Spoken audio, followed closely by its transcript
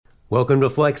Welcome to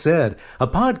Flex Ed, a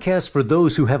podcast for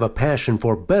those who have a passion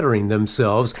for bettering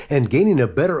themselves and gaining a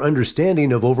better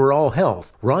understanding of overall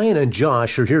health. Ryan and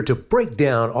Josh are here to break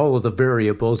down all of the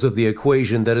variables of the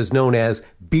equation that is known as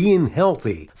being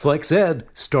healthy. Flex Ed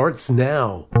starts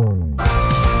now.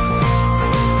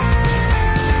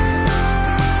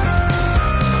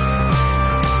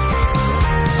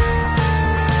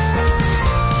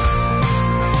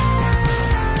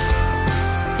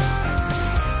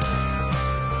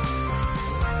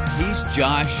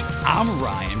 Josh, I'm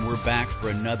Ryan. We're back for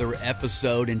another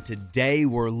episode, and today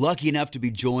we're lucky enough to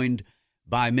be joined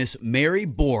by Miss Mary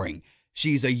Boring.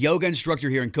 She's a yoga instructor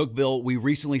here in Cookeville. We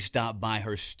recently stopped by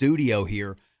her studio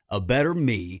here, A Better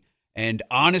Me, and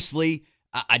honestly,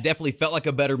 I definitely felt like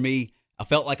a better me. I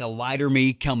felt like a lighter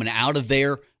me coming out of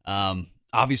there.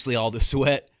 Obviously, all the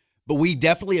sweat, but we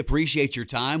definitely appreciate your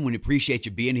time. We appreciate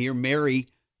you being here. Mary,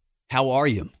 how are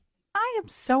you? I am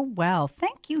so well.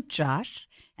 Thank you, Josh.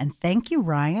 And thank you,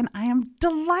 Ryan. I am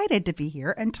delighted to be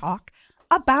here and talk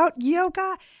about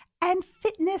yoga and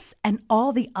fitness and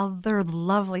all the other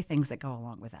lovely things that go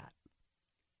along with that.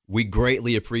 We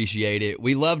greatly appreciate it.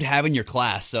 We loved having your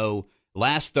class. So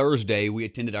last Thursday, we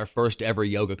attended our first ever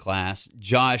yoga class.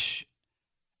 Josh,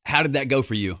 how did that go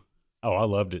for you? Oh, I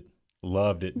loved it.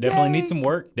 Loved it. Definitely need some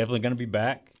work. Definitely going to be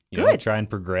back. Good. Try and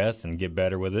progress and get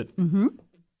better with it. Mm-hmm.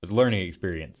 It was a learning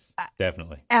experience,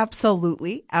 definitely.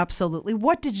 Absolutely. Absolutely.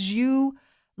 What did you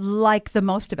like the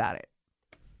most about it?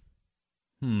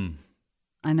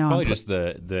 I know. Probably just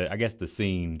the I guess the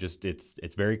scene. Just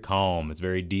it's very calm. It's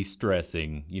very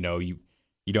de-stressing. You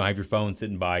don't have your phone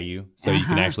sitting by you, so you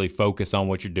can actually focus on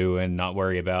what you're doing, not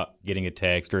worry about getting a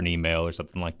text or an email or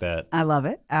something like that. I love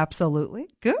it. Absolutely.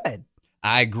 Good.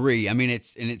 I agree. I mean,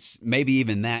 it's maybe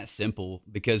even that simple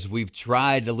because we've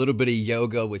tried a little bit of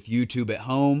yoga with YouTube at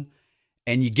home,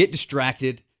 and you get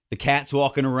distracted. The cat's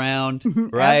walking around,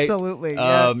 right? Absolutely.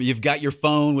 Yeah. You've got your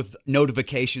phone with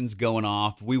notifications going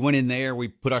off. We went in there. We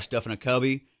put our stuff in a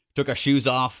cubby, took our shoes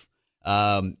off.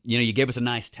 You gave us a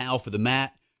nice towel for the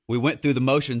mat. We went through the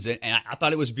motions, and I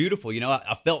thought it was beautiful.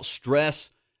 I felt stress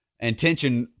and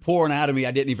tension pouring out of me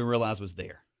I didn't even realize was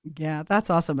there. Yeah, that's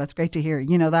awesome. That's great to hear.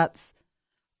 That's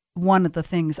one of the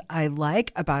things I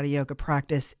like about a yoga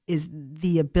practice is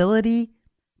the ability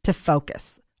to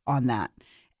focus on that.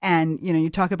 And, you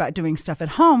talk about doing stuff at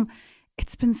home.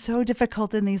 It's been so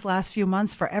difficult in these last few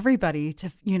months for everybody to,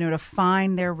 to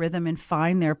find their rhythm and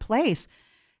find their place.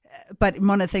 But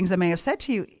one of the things I may have said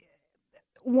to you,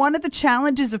 one of the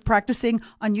challenges of practicing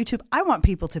on YouTube, I want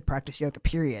people to practice yoga,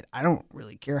 period. I don't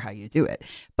really care how you do it.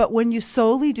 But when you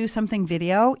solely do something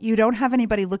video, you don't have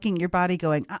anybody looking at your body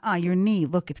going, your knee,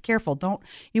 look, it's careful.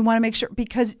 You want to make sure,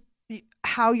 because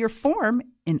how your form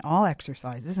in all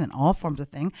exercises and all forms of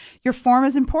thing, your form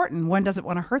is important. One doesn't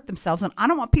want to hurt themselves. And I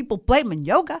don't want people blaming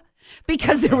yoga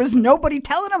because there was nobody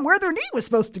telling them where their knee was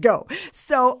supposed to go.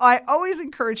 So I always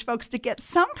encourage folks to get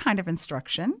some kind of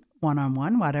instruction,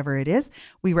 one-on-one, whatever it is.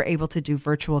 We were able to do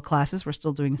virtual classes. We're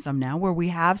still doing some now where we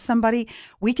have somebody,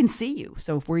 we can see you.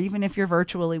 So even if you're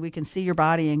virtually, we can see your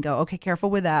body and go, okay, careful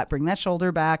with that. Bring that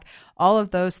shoulder back. All of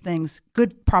those things,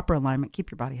 good, proper alignment,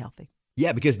 keep your body healthy.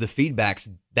 Yeah, because the feedback's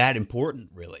that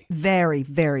important, really. Very,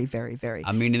 very, very, very.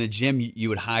 I mean, in the gym, you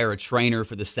would hire a trainer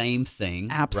for the same thing.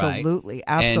 Absolutely, right?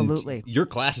 absolutely. And your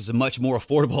class is a much more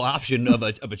affordable option of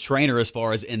a trainer as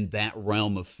far as in that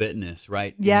realm of fitness,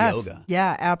 right? Yes, yoga.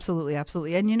 Yeah, absolutely,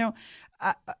 absolutely. And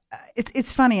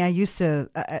it's funny. I used to,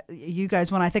 you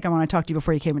guys, when I want to talk to you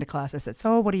before you came into class, I said,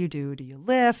 so what do you do? Do you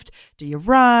lift? Do you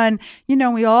run?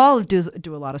 We all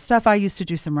do a lot of stuff. I used to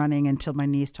do some running until my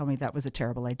niece told me that was a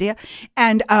terrible idea.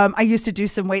 And I used to do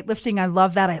some weightlifting. I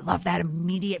love that. I love that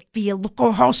immediate feel. Look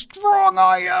at how strong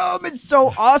I am. It's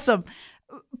so awesome.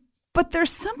 But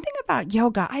there's something about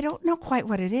yoga. I don't know quite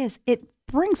what it is. It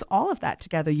brings all of that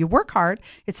together. You work hard.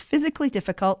 It's physically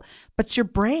difficult, but your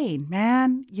brain,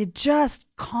 man, you just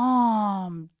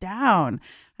calm down.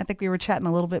 I think we were chatting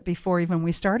a little bit before even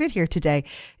we started here today.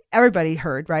 Everybody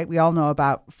heard, right? We all know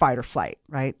about fight or flight,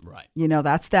 right? Right.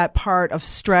 That's that part of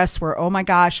stress where, oh my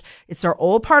gosh, it's our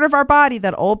old part of our body,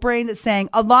 that old brain that's saying,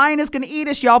 a lion is going to eat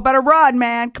us. Y'all better run,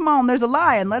 man. Come on, there's a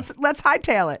lion. Let's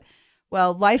hightail it.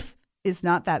 Well, life is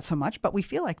not that so much, but we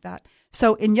feel like that.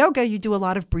 So in yoga, you do a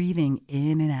lot of breathing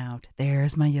in and out.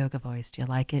 There's my yoga voice. Do you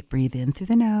like it? Breathe in through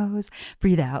the nose,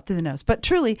 breathe out through the nose. But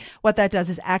truly, what that does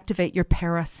is activate your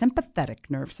parasympathetic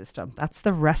nerve system. That's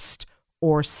the rest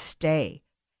or stay.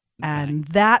 And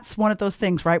that's one of those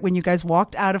things, right? When you guys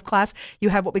walked out of class, you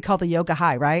had what we call the yoga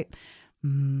high, right?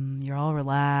 You're all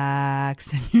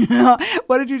relaxed. You know,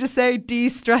 what did you just say?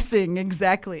 De-stressing.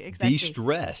 Exactly.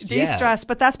 De-stressed. De-stress,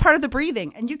 but that's part of the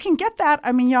breathing. And you can get that.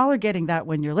 I mean, y'all are getting that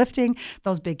when you're lifting.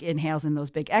 Those big inhales and those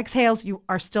big exhales, you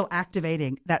are still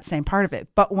activating that same part of it.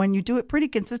 But when you do it pretty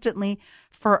consistently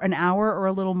for an hour or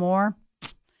a little more,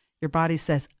 your body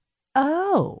says,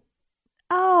 oh,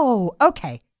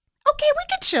 okay, we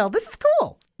can chill. This is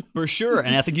cool. For sure.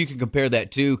 And I think you can compare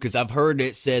that too, because I've heard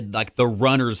it said like the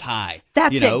runner's high.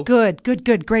 That's it.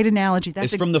 Good. Great analogy.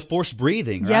 It's from the forced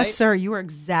breathing, right? Yes, sir. You are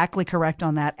exactly correct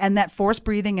on that. And that forced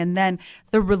breathing and then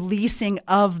the releasing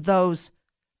of those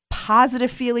positive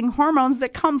feeling hormones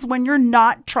that comes when you're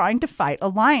not trying to fight a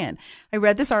lion. I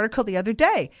read this article the other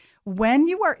day. When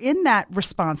you are in that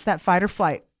response, that fight or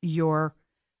flight, your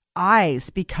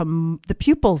eyes become, the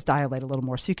pupils dilate a little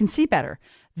more so you can see better.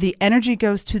 The energy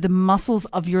goes to the muscles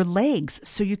of your legs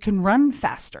so you can run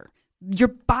faster. Your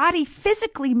body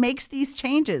physically makes these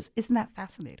changes. Isn't that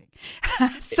fascinating?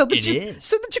 So that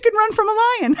you can run from a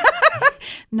lion.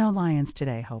 No lions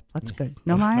today, Hope. That's good.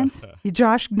 No lions?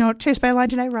 Josh, no chased by a lion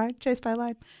today, right? Chased by a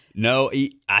lion? No,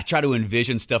 I try to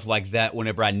envision stuff like that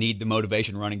whenever I need the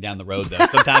motivation running down the road, though.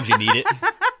 Sometimes you need it.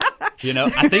 You know,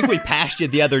 I think we passed you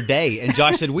the other day, and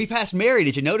Josh said, we passed Mary.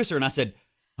 Did you notice her? And I said,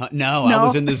 no, I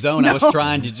was in the zone. I was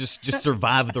trying to just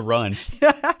survive the run.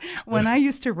 When I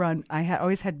used to run, I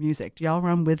always had music. Do y'all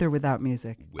run with or without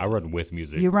music? I run with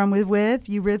music. You run with?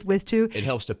 You with too? It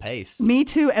helps to pace. Me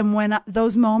too. And when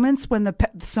those moments when the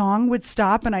song would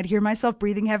stop and I'd hear myself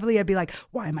breathing heavily, I'd be like,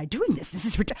 why am I doing this? This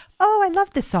is I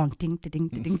love this song. Ding, ding,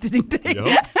 ding, ding, ding.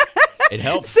 Yep. It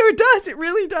helps. So it does. It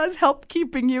really does help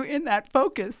keeping you in that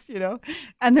focus, you know.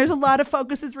 And there's a lot of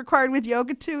focus is required with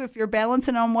yoga too. If you're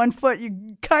balancing on one foot,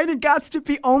 you kind of got to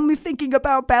be only thinking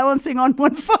about balancing on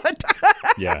one foot.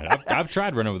 Yeah, I've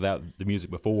tried running without the music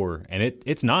before, and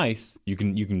it's nice. You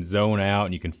can zone out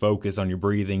and you can focus on your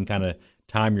breathing, kind of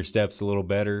time your steps a little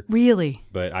better. Really?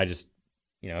 But I just,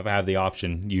 if I have the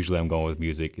option, usually I'm going with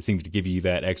music. It seems to give you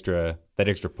that extra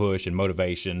push and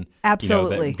motivation.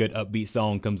 Absolutely. That good upbeat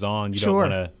song comes on. You Sure.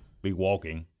 don't want to be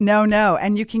walking. No.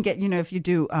 And you can get, if you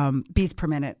do beats per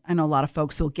minute, I know a lot of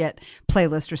folks will get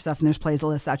playlists or stuff, and there's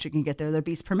playlists out you can get there. They're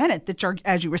beats per minute that are,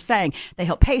 as you were saying, they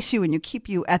help pace you and you keep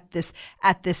you at this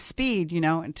speed,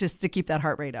 and just to keep that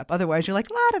heart rate up. Otherwise, you're like,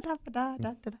 la da da da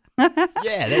da da.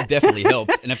 Yeah, that definitely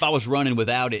helps. And if I was running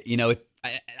without it,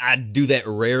 I do that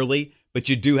rarely. But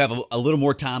you do have a little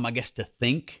more time, I guess, to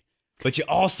think. But you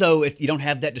also, if you don't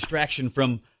have that distraction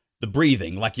from the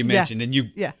breathing, like you mentioned, and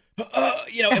am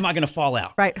I going to fall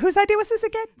out? Right. Whose idea was this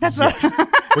again? That's what.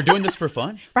 We're doing this for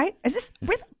fun. Right. Is this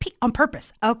on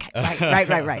purpose? Okay.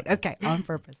 Right. Okay. On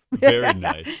purpose. Very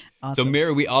nice. Awesome. So,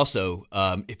 Mary, we also,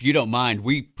 if you don't mind,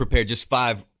 we prepared just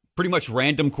 5 pretty much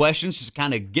random questions just to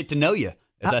kind of get to know you,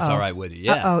 if that's all right with you.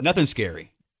 Yeah. Nothing scary.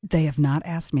 They have not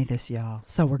asked me this, y'all.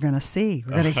 So we're going to see.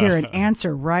 We're going to hear an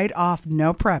answer right off.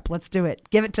 No prep. Let's do it.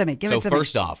 Give it to me. So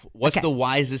first off, what's the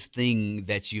wisest thing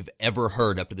that you've ever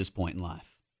heard up to this point in life?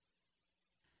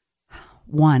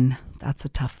 One. That's a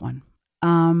tough one.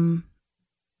 When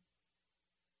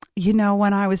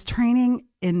I was training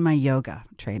in my yoga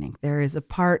training, there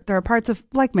are parts of,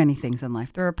 like many things in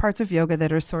life, there are parts of yoga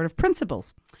that are sort of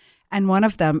principles. And one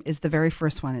of them is the very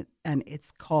first one, and it's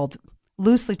called,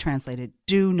 loosely translated,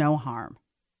 do no harm.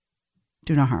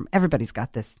 Do no harm. Everybody's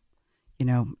got this,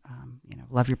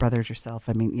 love your brother as yourself.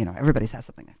 I mean, everybody has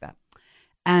something like that.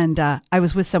 And I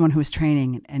was with someone who was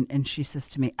training, and she says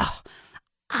to me, oh,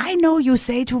 I know you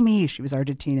say to me, she was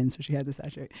Argentinian, so she had this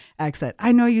accent.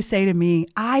 I know you say to me,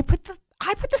 I put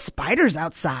the spiders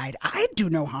outside. I do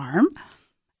no harm.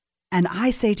 And I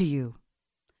say to you,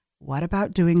 what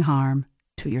about doing harm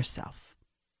to yourself?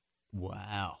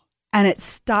 Wow. And it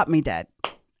stopped me dead.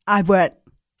 I went,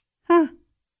 huh?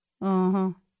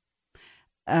 Uh-huh.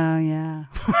 Oh, yeah.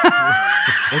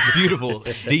 That's beautiful.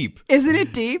 It's deep. Isn't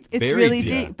it deep? It's Very really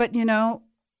deep. But,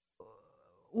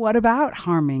 what about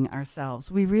harming ourselves?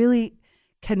 We really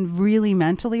can really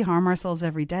mentally harm ourselves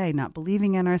every day, not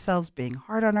believing in ourselves, being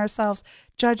hard on ourselves,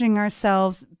 judging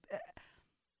ourselves.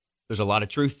 There's a lot of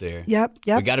truth there. Yep.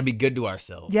 We got to be good to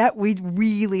ourselves. Yeah, we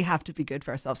really have to be good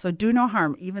for ourselves. So do no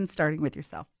harm, even starting with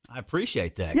yourself. I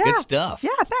appreciate that. Yeah. Good stuff. Yeah,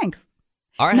 thanks.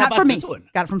 All right, Not how about from me. this one?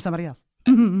 Got it from somebody else.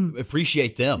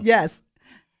 Appreciate them. Yes.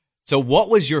 So what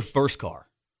was your first car?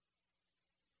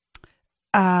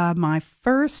 My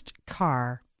first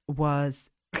car was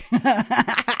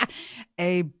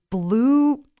a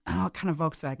blue, what kind of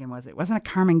Volkswagen was it? It wasn't a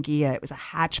Carmen Ghia. It was a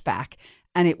hatchback.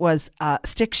 And it was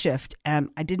stick shift. And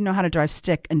I didn't know how to drive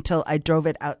stick until I drove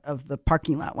it out of the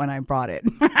parking lot when I brought it.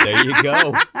 There you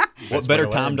go. What better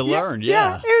time to learn?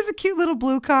 Yeah. It was a cute little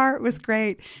blue car. It was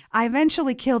great. I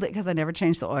eventually killed it because I never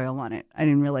changed the oil on it. I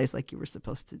didn't realize like you were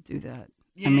supposed to do that.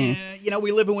 Yeah, you know,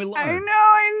 we live and we learn. I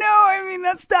know. I mean,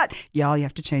 that's that. Y'all, you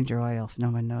have to change your oil if no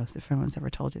one knows, if anyone's ever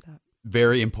told you that.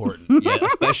 Very important. Yeah,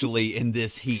 especially in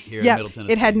this heat here in Middle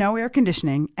Tennessee. It had no air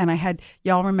conditioning. And I had,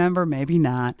 y'all remember, maybe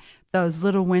not, those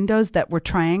little windows that were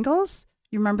triangles.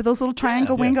 You remember those little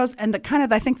triangle windows? And the kind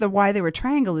of, I think why they were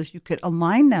triangle is you could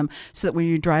align them so that when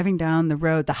you're driving down the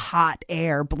road, the hot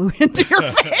air blew into your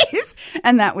face.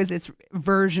 And that was its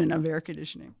version of air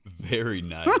conditioning. Very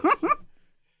nice.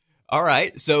 All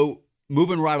right. So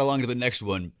moving right along to the next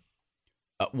one.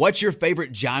 What's your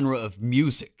favorite genre of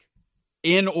music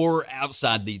in or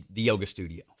outside the yoga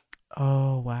studio?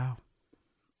 Oh, wow.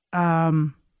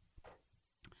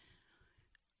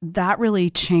 That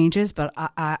really changes, but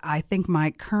I think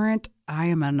I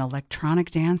am an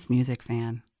electronic dance music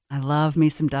fan. I love me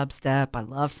some dubstep. I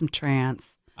love some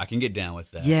trance. I can get down with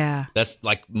that. Yeah. That's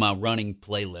like my running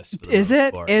playlist. Is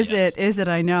it? Is it?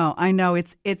 I know.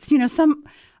 It's, some,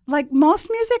 like most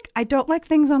music, I don't like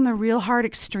things on the real hard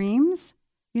extremes.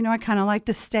 I kind of like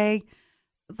to stay,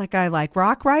 like I like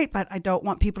rock, right? But I don't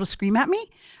want people to scream at me.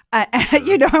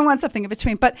 I want something in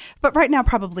between. But right now,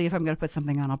 probably if I'm going to put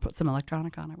something on, I'll put some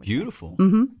electronic on it. Beautiful.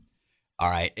 Mm-hmm. All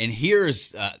right. And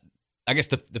here's, I guess,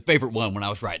 the favorite one when I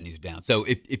was writing these down. So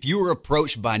if you were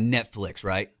approached by Netflix,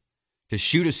 right, to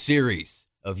shoot a series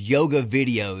of yoga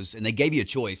videos and they gave you a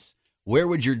choice, where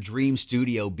would your dream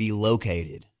studio be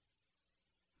located?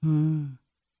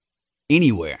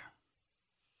 Anywhere.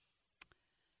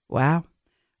 Wow.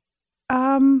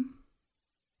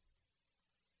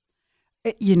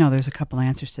 There's a couple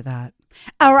answers to that.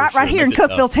 All right, right here in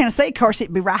Cookeville, Tennessee. Of course,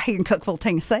 it'd be right here in Cookeville,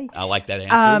 Tennessee. I like that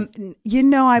answer.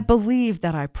 I believe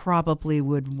that I probably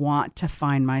would want to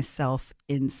find myself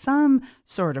in some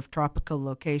sort of tropical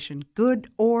location, good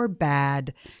or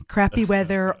bad, crappy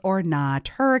weather or not,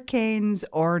 hurricanes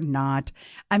or not.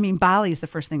 I mean, Bali is the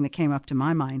first thing that came up to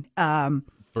my mind.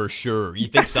 For sure. You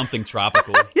think something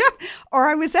tropical. Yeah. Or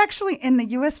I was actually in the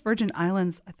U.S. Virgin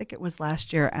Islands, I think it was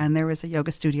last year, and there was a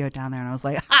yoga studio down there, and I was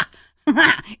like,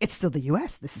 it's still the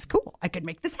U.S. This is cool. I could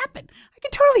make this happen. I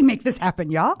could totally make this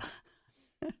happen, y'all.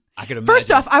 I could imagine.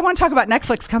 First off, I want to talk about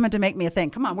Netflix coming to make me a thing.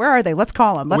 Come on, where are they? Let's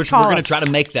call them. We're going to try to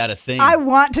make that a thing. I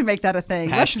want to make that a thing.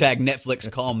 Hashtag Netflix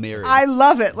call Mary. I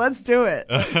love it. Let's do it.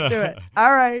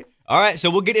 All right. All right. So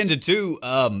we'll get into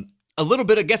a little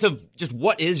bit, I guess, of just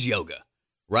what is yoga,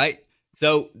 right?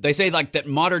 So they say like that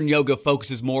modern yoga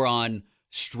focuses more on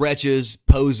stretches,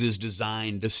 poses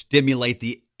designed to stimulate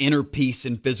the inner peace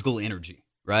and physical energy,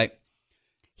 right?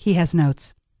 He has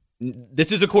notes.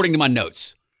 This is according to my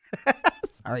notes.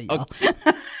 Sorry, y'all.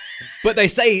 But they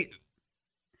say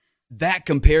that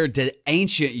compared to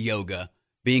ancient yoga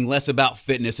being less about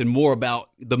fitness and more about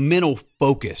the mental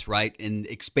focus, right? And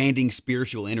expanding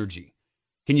spiritual energy.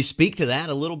 Can you speak to that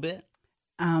a little bit?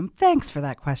 Thanks for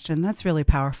that question. That's really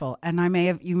powerful. And you may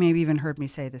have even heard me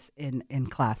say this in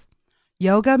class.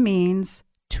 Yoga means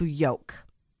to yoke,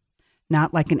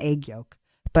 not like an egg yolk,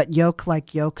 but yoke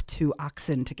like yoke two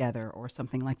oxen together or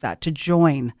something like that, to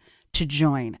join.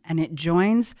 And it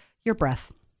joins your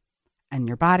breath and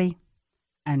your body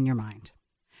and your mind.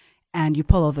 And you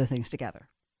pull all those things together.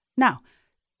 Now,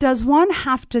 does one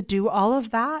have to do all of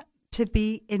that to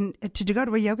go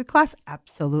to a yoga class?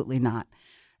 Absolutely not.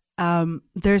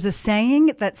 There's a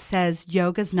saying that says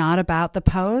yoga's not about the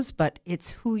pose, but it's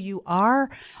who you are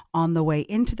on the way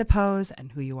into the pose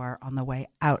and who you are on the way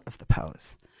out of the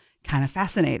pose. Kind of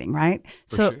fascinating, right?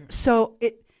 So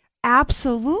it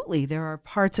absolutely, there are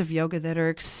parts of yoga that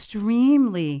are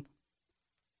extremely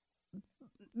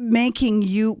making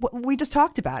you, we just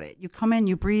talked about it. You come in,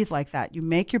 you breathe like that. You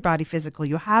make your body physical.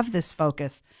 You have this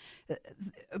focus.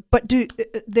 But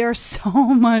there's so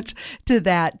much to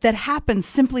that happens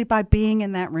simply by being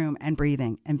in that room and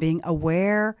breathing and being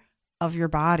aware of your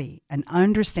body and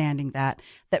understanding that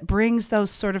brings those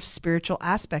sort of spiritual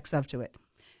aspects up to it.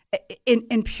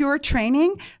 In pure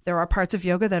training, there are parts of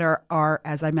yoga that are,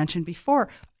 as I mentioned before,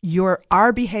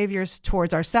 our behaviors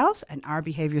towards ourselves and our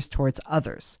behaviors towards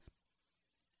others.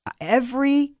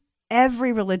 Every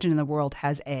religion in the world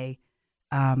has a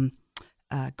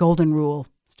golden rule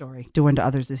story. Do unto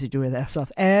others as you do unto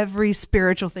yourself. Every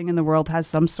spiritual thing in the world has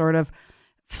some sort of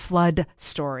flood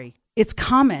story. It's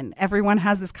common. Everyone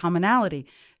has this commonality.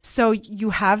 So you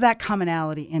have that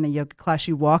commonality in a yoga class.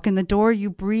 You walk in the door, you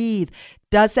breathe.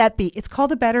 It's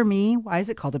called a better me. Why is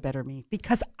it called a better me?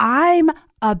 Because I'm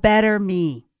a better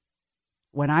me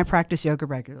when I practice yoga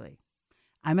regularly.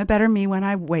 I'm a better me when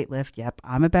I weightlift. Yep.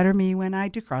 I'm a better me when I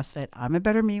do CrossFit. I'm a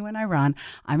better me when I run.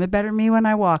 I'm a better me when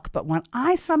I walk. But when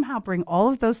I somehow bring all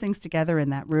of those things together in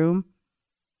that room,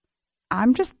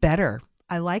 I'm just better.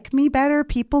 I like me better.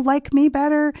 People like me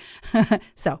better.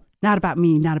 So not about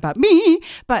me,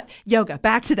 but yoga,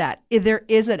 back to that. There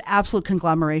is an absolute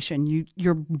conglomeration.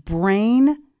 Your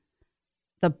brain,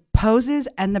 the poses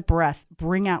and the breath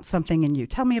bring out something in you.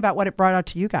 Tell me about what it brought out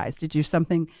to you guys. Did you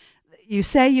you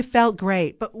say you felt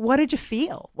great, but what did you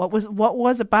feel? What was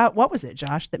it,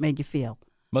 Josh, that made you feel?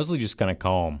 Mostly just kind of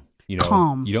calm.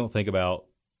 Calm. You don't think about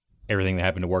everything that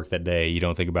happened to work that day. You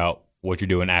don't think about what you're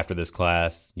doing after this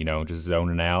class, just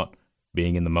zoning out,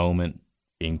 being in the moment,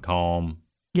 being calm.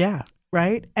 Yeah.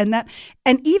 Right. And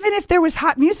even if there was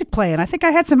hot music playing, I think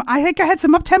I had some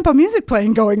up-tempo music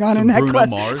playing going on in that Bruno class.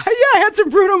 Mars. Yeah, I had some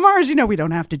Bruno Mars. We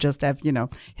don't have to just have,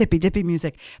 hippy dippy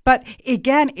music. But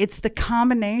again, it's the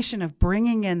combination of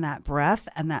bringing in that breath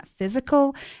and that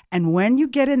physical. And when you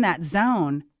get in that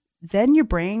zone, then your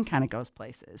brain kind of goes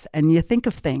places and you think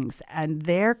of things. And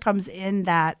there comes in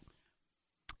that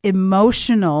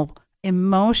emotional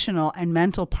and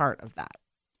mental part of that.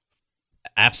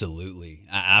 Absolutely.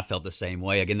 I felt the same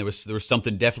way. Again, there was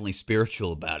something definitely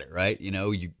spiritual about it, right?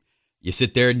 You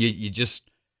sit there and you just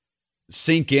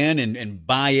sink in and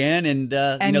buy in and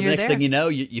the next thing you know,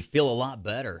 you feel a lot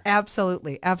better.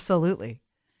 Absolutely.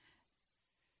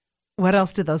 What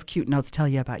else did those cute notes tell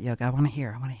you about yoga? I want to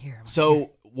hear.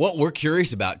 So what we're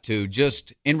curious about too,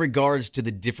 just in regards to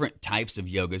the different types of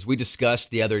yogas, we discussed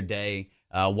the other day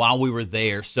while we were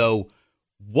there. So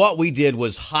what we did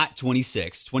was hot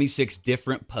 26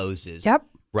 different poses. Yep.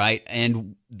 Right.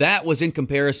 And that was in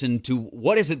comparison to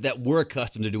what is it that we're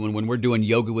accustomed to doing when we're doing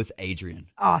yoga with Adrienne.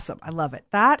 Awesome. I love it.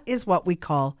 That is what we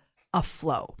call a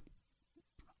flow.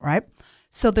 Right.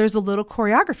 So there's a little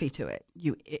choreography to it.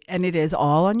 And it is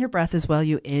all on your breath as well.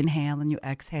 You inhale and you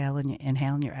exhale and you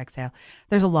inhale and you exhale.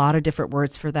 There's a lot of different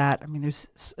words for that. I mean, there's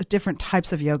different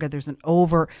types of yoga. There's the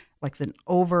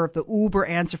Uber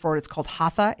answer for it. It's called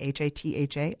Hatha,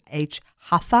 Hatha,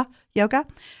 Hatha yoga.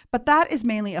 But that is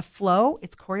mainly a flow.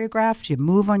 It's choreographed. You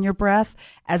move on your breath.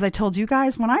 As I told you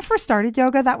guys, when I first started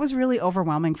yoga, that was really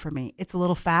overwhelming for me. It's a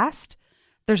little fast.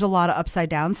 There's a lot of upside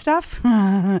down stuff.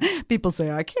 People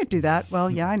say, I can't do that. Well,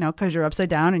 yeah, I know, because you're upside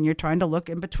down and you're trying to look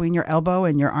in between your elbow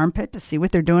and your armpit to see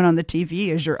what they're doing on the TV.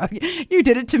 You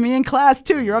did it to me in class,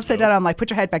 too. You're upside down. I'm like,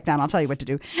 put your head back down. I'll tell you what to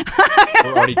do.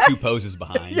 We're already 2 poses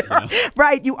behind.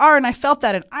 Right, you are. And I felt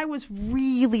that. And I was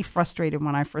really frustrated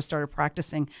when I first started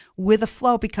practicing with a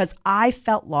flow because I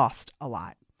felt lost a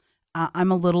lot.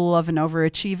 I'm a little of an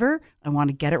overachiever. I want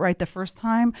to get it right the first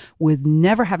time with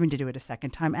never having to do it a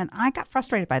second time. And I got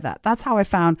frustrated by that. That's how I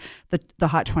found the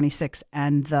Hot 26.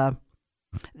 And the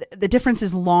difference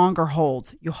is longer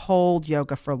holds. You hold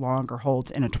yoga for longer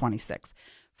holds in a 26.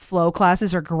 Flow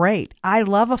classes are great. I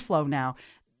love a flow now.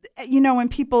 When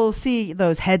people see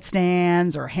those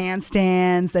headstands or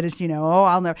handstands, that is,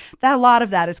 I'll never, that a lot of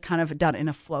that is kind of done in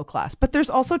a flow class. But there's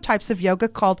also types of yoga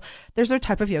there's a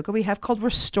type of yoga we have called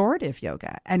restorative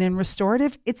yoga. And in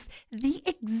restorative, it's the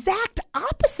exact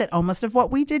opposite almost of what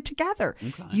we did together.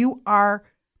 Okay. You are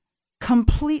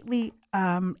completely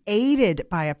aided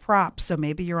by a prop. So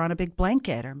maybe you're on a big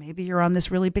blanket or maybe you're on this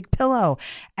really big pillow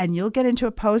and you'll get into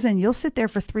a pose and you'll sit there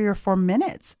for 3 or 4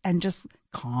 minutes and just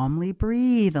calmly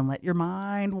breathe and let your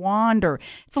mind wander.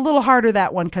 It's a little harder,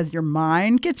 that one, because your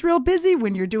mind gets real busy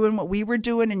when you're doing what we were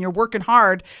doing and you're working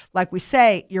hard. Like we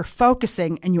say, you're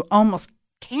focusing and you almost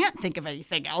can't think of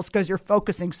anything else because you're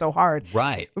focusing so hard.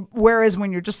 Right. Whereas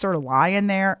when you're just sort of lying,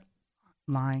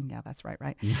 yeah, that's right.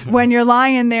 When you're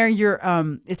lying there,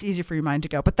 it's easy for your mind to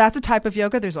go. But that's a type of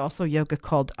yoga. There's also yoga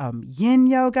called yin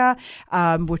yoga,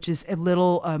 which is a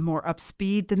little more up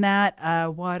speed than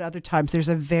that. What other times? There's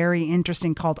a very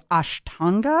interesting called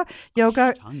Ashtanga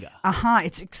yoga.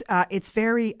 Ashtanga. It's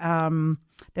very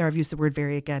there. I've used the word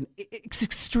very again. It's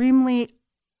extremely.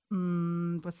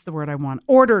 What's the word I want?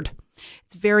 Ordered.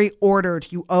 It's very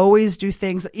ordered. You always do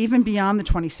things, even beyond the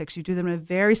 26. You do them in a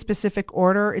very specific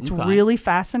order. It's really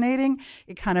fascinating.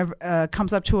 It kind of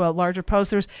comes up to a larger pose.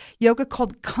 There's yoga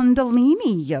called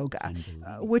Kundalini yoga,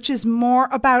 which is more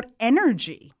about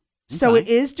energy. Okay. So it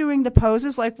is doing the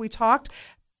poses like we talked,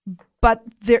 but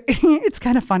it's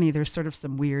kind of funny. There's sort of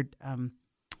some weird...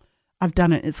 I've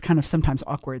done it. It's kind of sometimes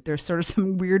awkward. There's sort of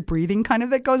some weird breathing kind of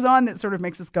that goes on that sort of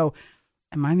makes us go,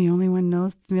 am I the only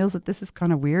one feels that this is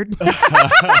kind of weird?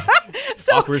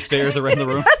 Awkward stares around the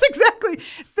room. That's exactly.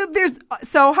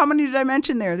 So how many did I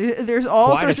mention there? There's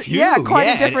all Quite sorts a few. quite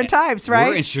a And different types, right?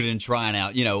 We're interested in trying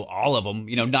out, all of them,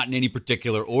 not in any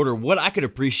particular order. What I could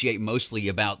appreciate mostly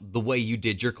about the way you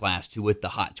did your class too with the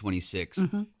Hot 26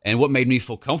 and what made me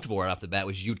feel comfortable right off the bat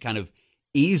was you'd kind of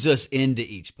ease us into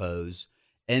each pose.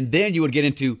 And then you would get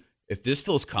into, if this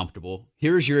feels comfortable,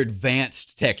 here's your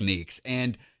advanced techniques.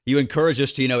 And you encourage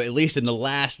us to, at least in the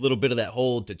last little bit of that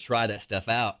hold, to try that stuff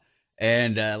out.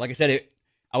 And like I said,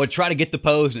 I would try to get the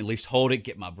pose and at least hold it,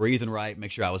 get my breathing right,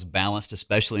 make sure I was balanced,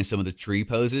 especially in some of the tree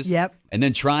poses. Yep. And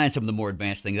then trying some of the more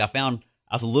advanced things. I found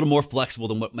I was a little more flexible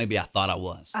than what maybe I thought I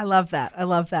was. I love that.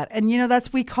 And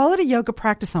we call it a yoga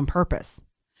practice on purpose.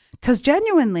 Because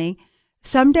genuinely,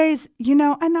 some days,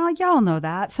 and y'all know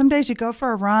that. Some days you go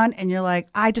for a run and you're like,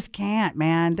 I just can't,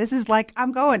 man. This is like,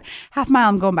 I'm going half mile,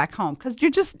 I'm going back home.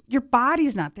 Because your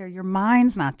body's not there. Your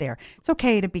mind's not there. It's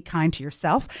okay to be kind to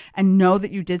yourself and know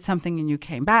that you did something and you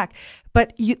came back.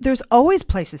 But there's always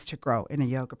places to grow in a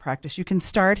yoga practice. You can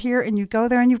start here and you go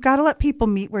there, and you've got to let people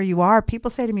meet where you are.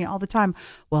 People say to me all the time,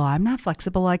 well, I'm not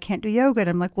flexible. I can't do yoga. And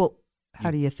I'm like, well, how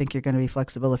do you think you're going to be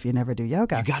flexible if you never do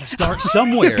yoga? You got to start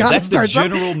somewhere. That's the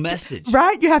general message.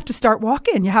 Right? You have to start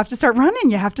walking. You have to start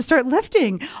running. You have to start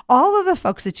lifting. All of the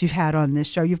folks that you've had on this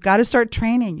show, you've got to start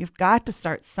training. You've got to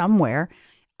start somewhere.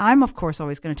 I'm, of course,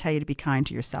 always going to tell you to be kind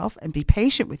to yourself and be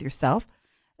patient with yourself.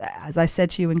 As I said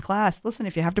to you in class, listen,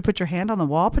 if you have to put your hand on the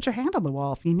wall, put your hand on the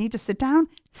wall. If you need to sit down,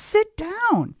 sit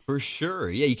down. For sure.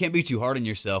 Yeah, you can't be too hard on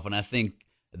yourself. And I think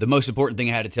the most important thing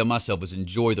I had to tell myself was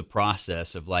enjoy the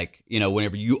process of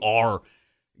whenever you are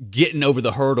getting over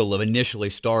the hurdle of initially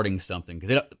starting something.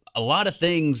 Because a lot of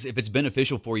things, if it's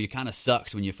beneficial for you, kind of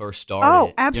sucks when you first start.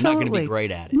 Oh, absolutely. You're not going to be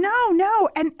great at it. No.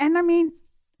 And I mean,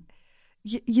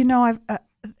 I've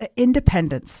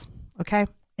independence, okay?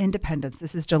 Independence.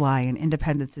 This is July and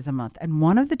independence is a month. And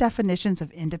one of the definitions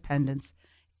of independence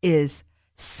is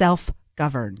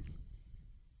self-govern.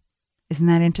 Isn't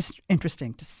that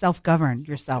interesting to self-govern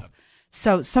yourself?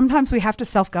 So sometimes we have to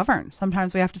self-govern.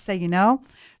 Sometimes we have to say,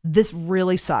 this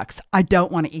really sucks. I don't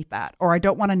want to eat that, or I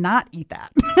don't want to not eat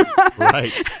that.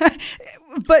 Right.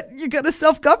 But you got to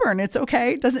self-govern. It's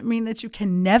okay. It doesn't mean that you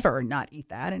can never not eat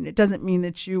that. And it doesn't mean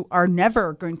that you are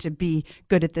never going to be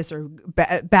good at this or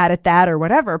bad at that or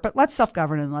whatever. But let's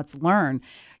self-govern and let's learn,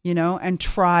 and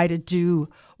try to do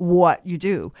what you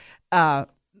do.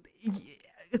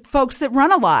 Folks that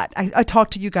run a lot, I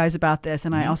talked to you guys about this,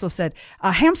 and I also said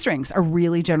hamstrings are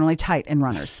really generally tight in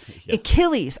runners. Yeah.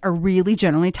 Achilles are really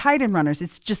generally tight in runners.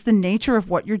 It's just the nature of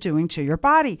what you're doing to your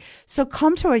body. So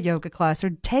come to a yoga class or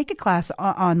take a class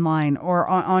online or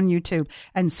on YouTube.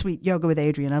 And Sweet Yoga with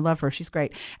Adrienne, I love her. She's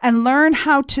great. And learn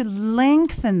how to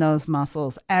lengthen those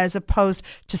muscles as opposed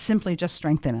to simply just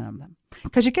strengthening them,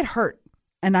 because you get hurt.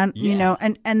 And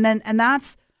and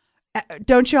that's.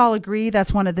 Don't you all agree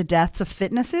that's one of the deaths of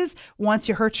fitness is once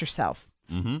you hurt yourself?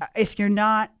 Mm-hmm. If you're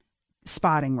not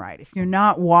spotting right, if you're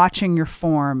not watching your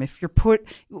form,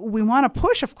 we want to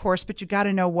push, of course, but you got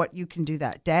to know what you can do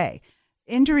that day.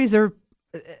 Injuries are,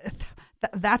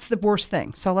 that's the worst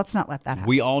thing. So let's not let that happen.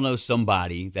 We all know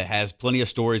somebody that has plenty of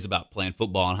stories about playing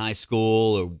football in high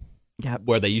school or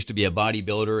where they used to be a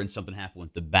bodybuilder and something happened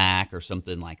with the back or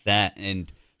something like that.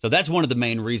 And so that's one of the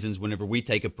main reasons whenever we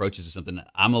take approaches to something,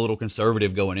 I'm a little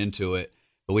conservative going into it,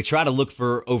 but we try to look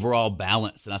for overall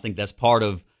balance. And I think that's part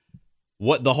of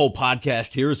what the whole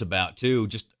podcast here is about too,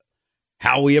 just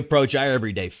how we approach our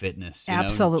everyday fitness.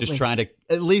 Absolutely. Just trying to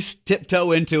at least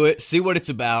tiptoe into it, see what it's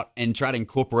about, and try to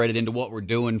incorporate it into what we're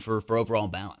doing for overall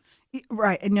balance.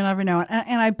 Right. And you'll never know.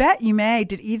 And I bet you may.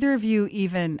 Did either of you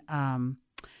even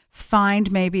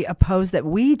find maybe a pose that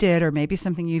we did, or maybe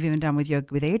something you've even done with Yoga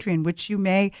with Adrienne, which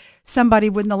somebody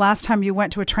when the last time you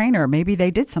went to a trainer, maybe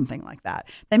they did something like that.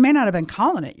 They may not have been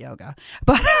calling it yoga,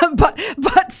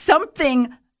 but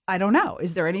something, I don't know.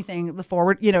 Is there anything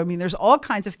forward? There's all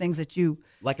kinds of things that you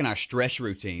like in our stretch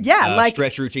routine. Yeah, like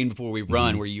stretch routine before we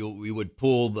run, where we would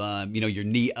pull your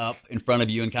knee up in front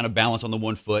of you and kind of balance on the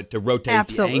one foot to rotate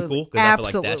the ankle, because I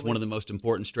feel like that's one of the most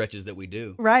important stretches that we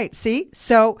do. Right. See,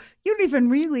 so you don't even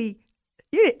really.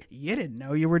 You didn't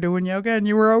know you were doing yoga, and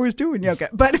you were always doing yoga,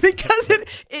 but because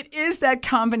it is that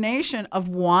combination of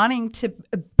wanting to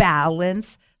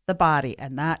balance the body,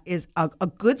 and that is a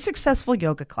good successful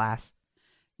yoga class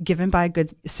given by a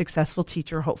good, successful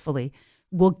teacher, hopefully,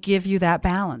 will give you that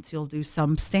balance. You'll do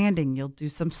some standing, you'll do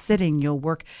some sitting, you'll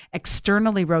work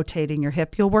externally rotating your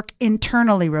hip, you'll work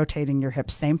internally rotating your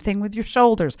hips. Same thing with your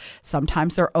shoulders.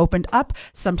 Sometimes they're opened up,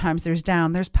 sometimes there's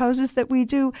down. There's poses that we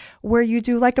do where you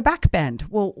do like a back bend.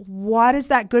 Well, what is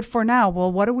that good for now?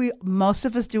 Well, what do most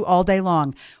of us do all day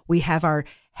long? We have our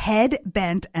head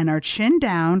bent and our chin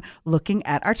down, looking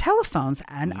at our telephones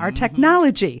and our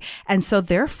technology. And so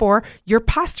therefore your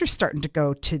posture's starting to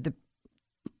go to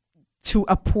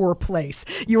a poor place.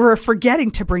 You are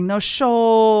forgetting to bring those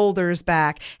shoulders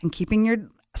back and keeping your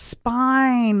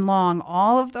spine long,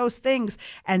 all of those things.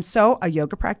 And so a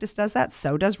yoga practice does that.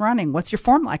 So does running. What's your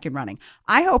form like in running?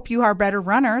 I hope you are better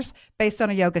runners based on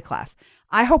a yoga class.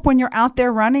 I hope when you're out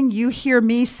there running, you hear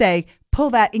me say,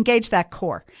 engage that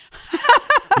core.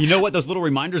 You know what? Those little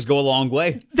reminders go a long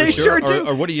way. They sure do.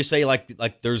 Or what do you say?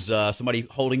 Like there's somebody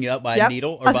holding you up by a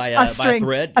needle or by a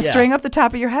thread? A string up the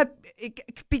top of your head.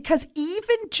 Because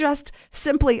even just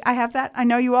simply, I have that. I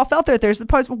know you all felt that. There's the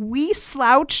pose. We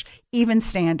slouch even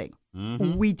standing.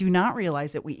 We do not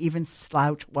realize that we even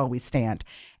slouch while we stand.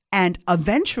 And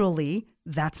eventually,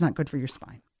 that's not good for your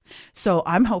spine. So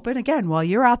I'm hoping, again, while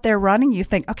you're out there running, you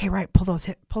think, okay, right, pull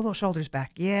those shoulders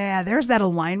back. Yeah, there's that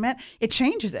alignment. It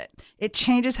changes it. It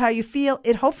changes how you feel.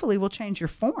 It hopefully will change your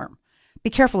form. Be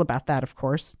careful about that, of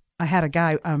course. I had a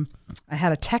guy, I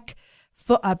had a tech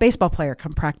baseball player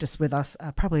come practice with us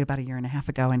probably about a year and a half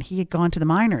ago, and he had gone to the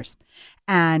minors,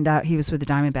 and he was with the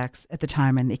Diamondbacks at the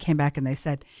time, and he came back and they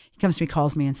said, he comes to me,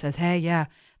 calls me and says, hey, yeah,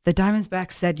 the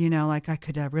Diamondbacks said, like I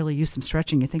could really use some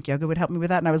stretching. You think yoga would help me with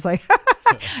that? And I was like,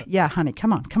 yeah, honey,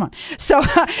 come on. So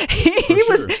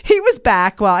he was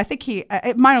back. Well, I think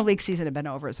minor league season had been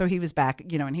over, so he was back,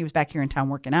 and he was back here in town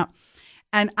working out.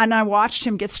 And I watched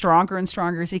him get stronger and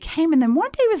stronger as he came. And then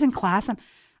one day he was in class, and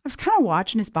I was kind of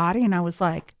watching his body, and I was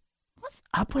like, what's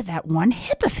up with that one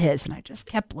hip of his? And I just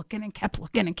kept looking and kept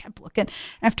looking and kept looking.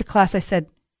 After class, I said,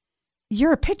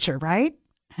 you're a pitcher, right?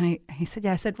 And he said,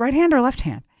 yeah. I said, right hand or left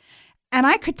hand? And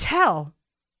I could tell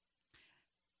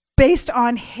based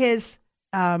on his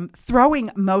throwing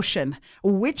motion,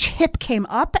 which hip came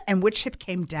up and which hip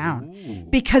came down. Ooh.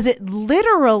 Because it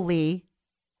literally,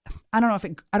 I don't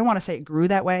want to say it grew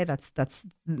that way. That's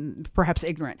perhaps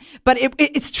ignorant, but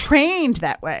it's trained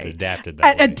that way.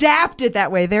 Adapted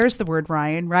that way. There's the word,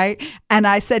 Ryan, right? And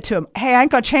I said to him, hey, I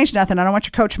ain't going to change nothing. I don't want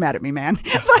your coach mad at me, man.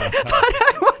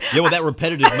 Yeah, well, that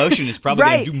repetitive motion is probably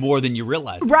going to do more than you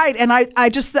realize. Right. And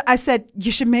I said, you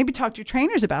should maybe talk to your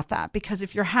trainers about that, because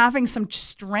if you're having some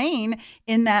strain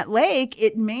in that leg,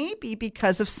 it may be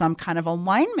because of some kind of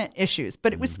alignment issues.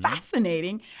 But it was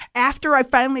fascinating. After I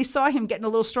finally saw him getting a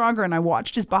little stronger and I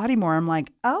watched his body more, I'm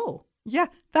like, oh, yeah,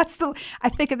 I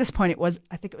think at this point it was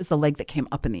the leg that came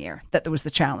up in the air that was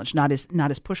the challenge, not his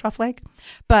push-off leg.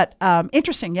 But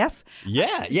interesting, yes?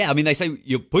 Yeah. I mean, they say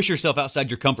you push yourself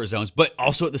outside your comfort zones, but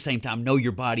also at the same time know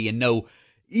your body and know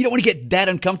you don't want to get that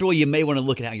uncomfortable. You may want to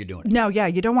look at how you're doing it. No, yeah,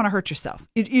 you don't want to hurt yourself.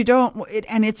 You don't,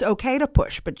 and it's okay to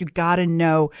push, but you got to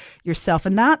know yourself.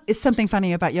 And that is something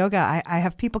funny about yoga. I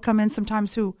have people come in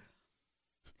sometimes who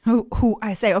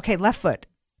I say, okay, left foot.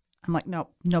 I'm like,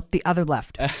 nope, the other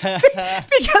left.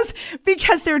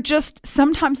 because they're just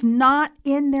sometimes not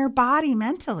in their body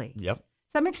mentally. Yep. Does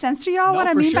that make sense to y'all, what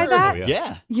I mean by that? Oh,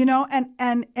 yeah.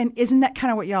 And isn't that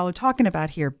kind of what y'all are talking about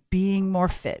here? Being more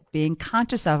fit, being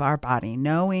conscious of our body,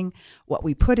 knowing what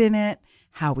we put in it,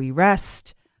 how we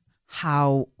rest,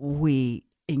 how we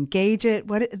engage it.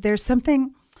 There's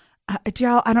something,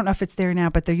 y'all, I don't know if it's there now,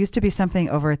 but there used to be something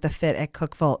over at the Fit at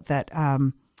Cookeville that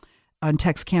on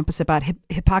Tech's campus about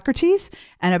Hippocrates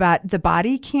and about the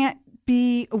body can't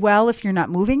be well if you're not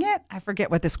moving it. I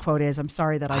forget what this quote is. I'm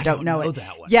sorry that I don't know it.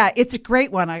 That one. Yeah, it's a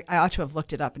great one. I ought to have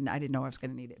looked it up, and I didn't know I was going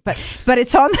to need it. But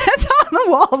it's on the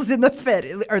walls in the Fit,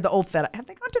 or the old Fit. Have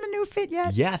they gone to the new Fit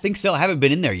yet? Yeah, I think so. I haven't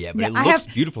been in there yet, but it looks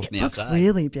beautiful from the outside. It looks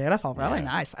really beautiful, really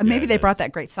nice. And maybe they brought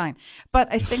that great sign. But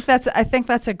I think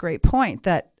that's a great point,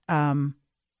 that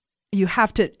you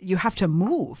have to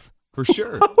move. For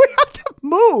sure. We have to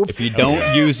move. If you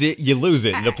don't use it, you lose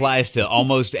it. It applies to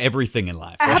almost everything in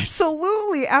life. Right?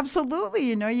 Absolutely.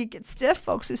 You get stiff.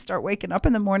 Folks who start waking up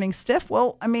in the morning stiff.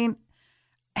 Well, I mean,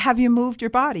 have you moved your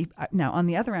body? Now, on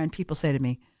the other end, people say to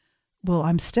me, well,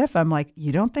 I'm stiff. I'm like,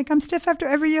 you don't think I'm stiff after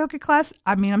every yoga class?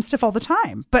 I mean, I'm stiff all the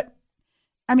time. But,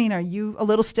 I mean, are you a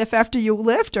little stiff after you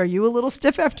lift? Are you a little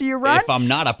stiff after you run? If I'm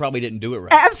not, I probably didn't do it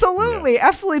right.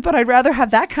 Absolutely. But I'd rather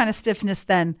have that kind of stiffness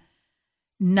than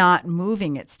not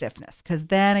moving its stiffness, because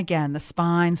then again, the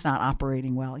spine's not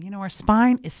operating well. Our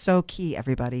spine is so key,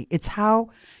 everybody. It's how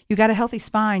you got a healthy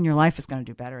spine, your life is going to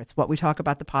do better. It's what we talk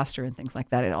about, the posture and things like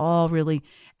that.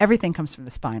 Everything comes from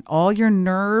the spine. All your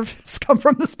nerves come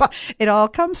from the spine. It all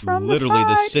comes from the spine.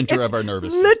 Literally the center of our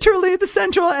nervous system. Literally the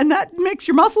central, and that makes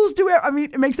your muscles do it. I mean,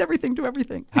 it makes everything do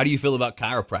everything. How do you feel about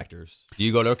chiropractors? Do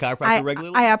you go to a chiropractor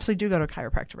regularly? I absolutely do go to a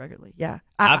chiropractor regularly, yeah.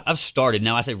 I've started.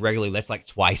 Now I say regularly, that's like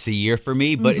twice a year for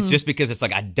me, but it's just because it's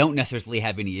like I don't necessarily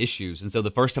have any issues. And so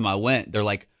the first time I went, they're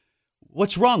like,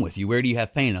 what's wrong with you? Where do you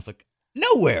have pain? And I was like,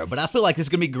 nowhere, but I feel like this is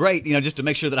going to be great, just to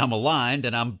make sure that I'm aligned.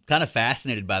 And I'm kind of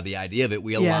fascinated by the idea of it.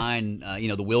 We align,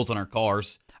 the wheels on our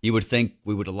cars. You would think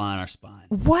we would align our spine.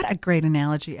 What a great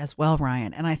analogy as well,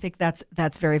 Ryan. And I think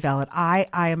that's very valid. I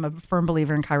am a firm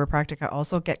believer in chiropractic. I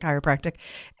also get chiropractic.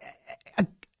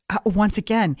 Once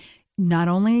again, not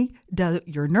only does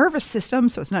your nervous system,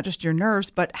 so it's not just your nerves,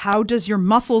 but how does your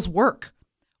muscles work?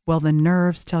 Well, the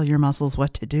nerves tell your muscles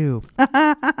what to do.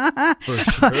 For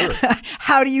sure.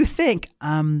 How do you think?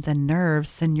 The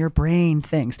nerves in your brain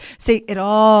thinks. See, it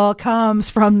all comes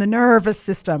from the nervous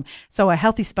system. So a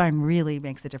healthy spine really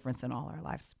makes a difference in all our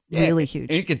lives. Really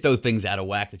huge. And it can throw things out of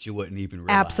whack that you wouldn't even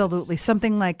realize. Absolutely.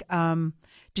 Something like,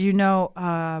 do you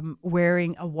know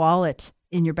wearing a wallet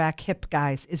in your back hip,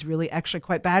 guys, is really actually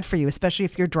quite bad for you, especially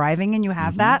if you're driving and you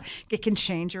have that. It can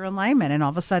change your alignment, and all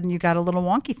of a sudden you got a little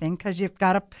wonky thing because you've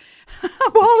got a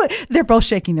wallet. They're both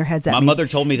shaking their heads at me. My mother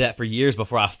told me that for years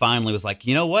before I finally was like,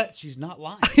 you know what? She's not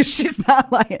lying. She's not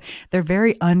lying. They're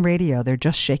very unradio. They're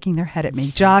just shaking their head at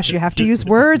me. Josh, you have to use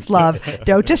words, love.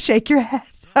 Don't just shake your head.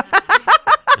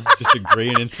 Just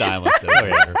agreeing in silence.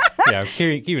 Yeah,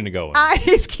 keeping it going.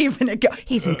 He's keeping it going.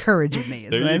 He's encouraging me.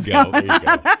 There you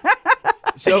go.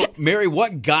 So, Mary,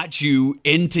 what got you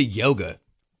into yoga?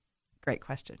 Great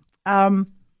question. I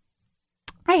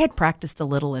had practiced a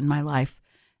little in my life,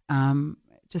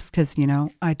 just because,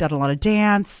 I'd done a lot of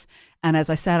dance. And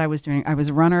as I said, I was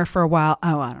a runner for a while.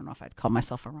 Oh, I don't know if I'd call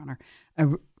myself a runner.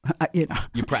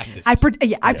 You practiced.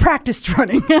 I practiced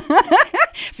running.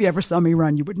 If you ever saw me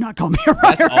run, you would not call me a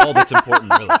runner. That's all that's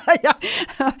important, really.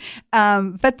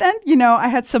 Yeah. But then, I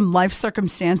had some life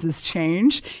circumstances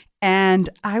change. And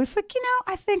I was like,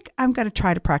 I think I'm going to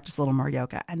try to practice a little more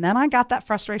yoga. And then I got that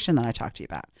frustration that I talked to you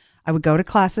about. I would go to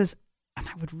classes and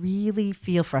I would really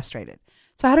feel frustrated.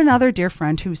 So I had another dear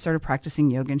friend who started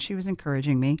practicing yoga, and she was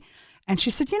encouraging me. And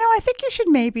she said, I think you should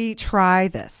maybe try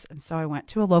this. And so I went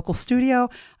to a local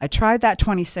studio. I tried that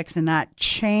 26, and that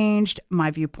changed my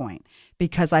viewpoint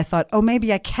because I thought, oh,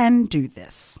 maybe I can do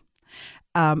this.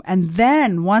 And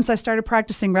then once I started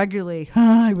practicing regularly,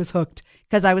 I was hooked.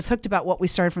 Because I was hooked about what we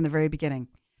started from the very beginning,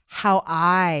 how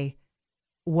I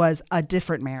was a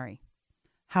different Mary,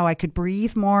 how I could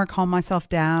breathe more, calm myself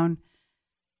down,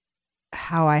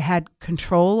 how I had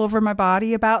control over my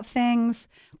body about things,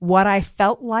 what I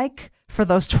felt like for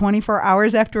those 24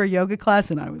 hours after a yoga class,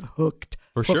 and I was hooked.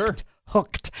 For sure.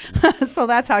 Hooked. So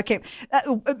that's how I came.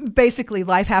 Basically,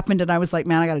 life happened, and I was like,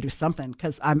 man, I got to do something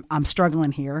because I'm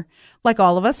struggling here. Like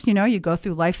all of us, you go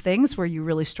through life things where you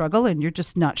really struggle, and you're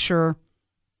just not sure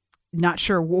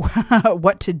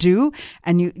what to do.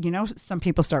 And some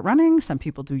people start running, some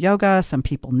people do yoga, some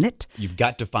people knit. You've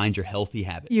got to find your healthy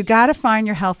habits. You got to find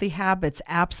your healthy habits.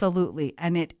 Absolutely.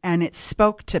 And it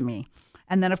spoke to me.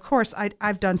 And then of course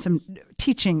I've done some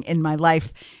teaching in my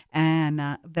life.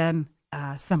 And then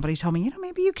somebody told me,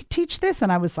 maybe you could teach this. And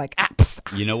I was like, apps.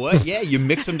 You know what? Yeah. You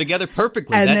mix them together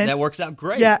perfectly. That works out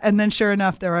great. Yeah. And then sure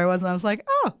enough, there I was. And I was like,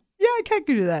 oh yeah, I can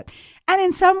do that. And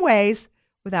in some ways,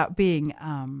 without being,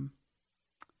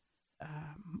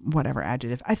 whatever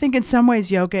adjective. I think in some ways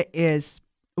yoga is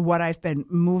what I've been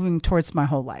moving towards my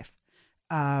whole life.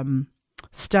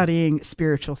 Studying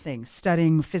spiritual things,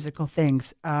 studying physical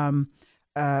things,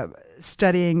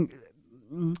 studying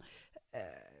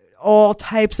all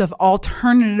types of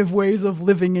alternative ways of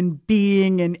living and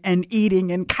being and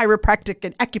eating and chiropractic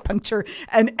and acupuncture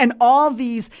and all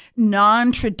these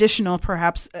non-traditional,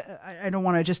 perhaps, I don't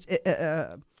want to just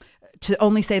to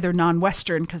only say they're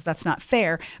non-Western because that's not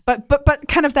fair, but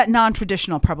kind of that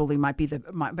non-traditional probably might be the.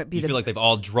 You feel like they've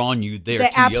all drawn you there. They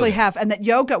to absolutely yoga. have, and that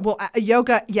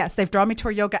yoga, yes, they've drawn me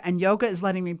toward yoga, and yoga is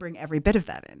letting me bring every bit of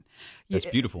that in. That's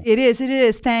beautiful. It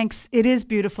is. Thanks. It is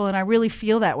beautiful, and I really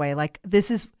feel that way. Like this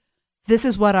is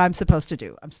what I'm supposed to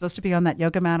do. I'm supposed to be on that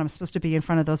yoga mat. I'm supposed to be in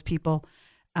front of those people.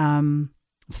 I'm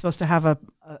supposed to have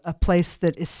a place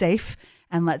that is safe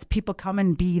and lets people come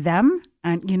and be them.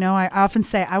 And, I often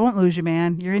say, I won't lose you,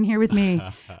 man. You're in here with me.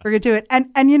 We're going to do it.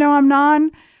 And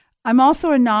I'm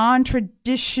also a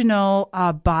non-traditional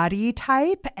body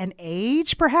type and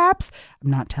age, perhaps. I'm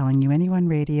not telling you anyone,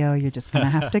 radio. You're just going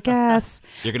to have to guess.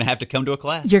 You're going to have to come to a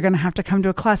class. You're going to have to come to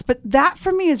a class. But that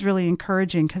for me is really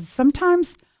encouraging because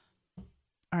sometimes,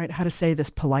 all right, how to say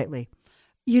this politely.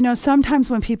 Sometimes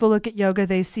when people look at yoga,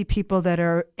 they see people that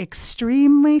are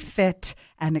extremely fit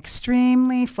and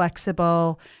extremely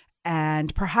flexible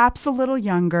and perhaps a little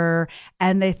younger,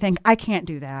 and they think, I can't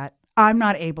do that. I'm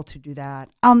not able to do that.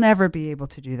 I'll never be able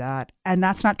to do that. And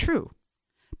that's not true.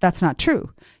 That's not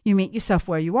true. You meet yourself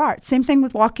where you are. Same thing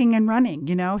with walking and running,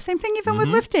 Same thing even with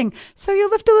lifting. So you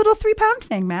lift a little 3-pound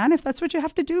thing, man. If that's what you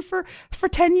have to do for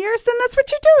 10 years, then that's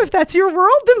what you do. If that's your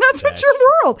world, then that's your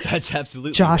world. That's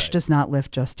absolutely Josh right. does not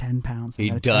lift just 10 pounds. He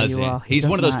doesn't. He's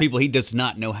one of those people, he does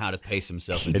not know how to pace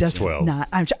himself. It's 12.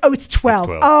 It's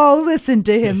 12. Oh, listen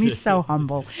to him. He's so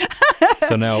humble.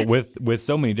 So now with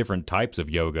so many different types of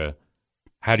yoga,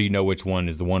 how do you know which one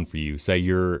is the one for you? Say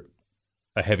you're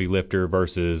a heavy lifter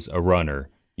versus a runner.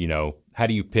 How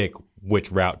do you pick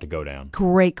which route to go down?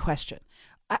 Great question.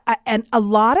 And a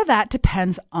lot of that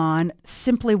depends on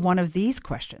simply one of these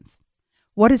questions.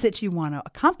 What is it you want to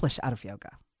accomplish out of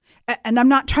yoga? And I'm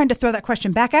not trying to throw that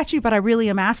question back at you, but I really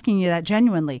am asking you that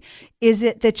genuinely. Is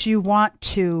it that you've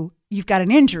got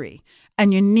an injury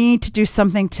and you need to do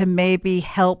something to maybe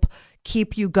help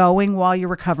keep you going while you're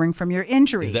recovering from your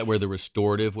injury? Is that where the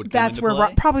restorative would come into play? That's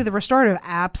where probably the restorative,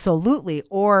 absolutely.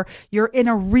 Or you're in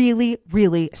a really,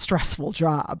 really stressful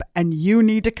job and you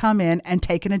need to come in and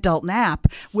take an adult nap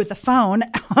with a phone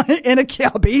in a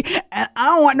cubby, and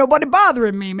I don't want nobody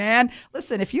bothering me, man.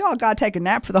 Listen, if you all got to take a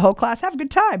nap for the whole class, have a good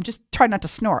time. Just try not to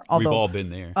snore. We've all been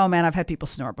there. Oh man, I've had people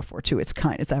snore before too. I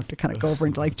have to kind of go over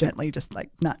and gently, just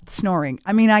not snoring.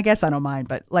 I mean, I guess I don't mind,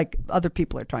 but other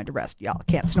people are trying to rest. Y'all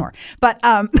can't snore. But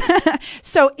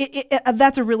so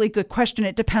that's a really good question.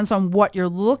 It depends on what you're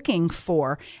looking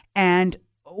for and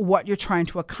what you're trying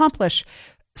to accomplish.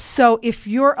 So if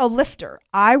you're a lifter,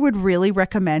 I would really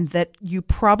recommend that you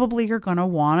probably are going to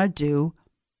want to do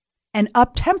an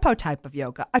up-tempo type of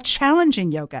yoga, a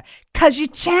challenging yoga, because you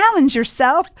challenge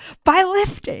yourself by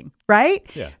lifting, right?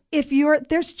 Yeah.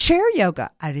 There's chair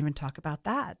yoga. I didn't even talk about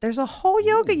that. There's a whole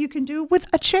yoga you can do with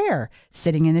a chair,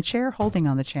 sitting in the chair, holding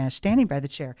on the chair, standing by the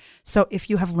chair. So if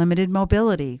you have limited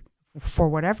mobility for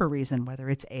whatever reason, whether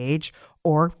it's age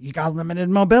or you got limited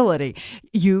mobility,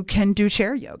 you can do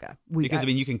chair yoga.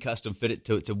 You can custom fit it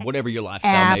to whatever your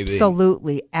lifestyle may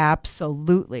be.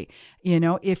 Absolutely.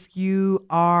 If you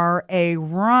are a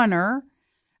runner,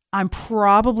 I'm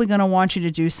probably going to want you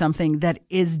to do something that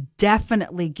is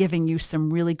definitely giving you some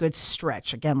really good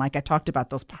stretch. Again, like I talked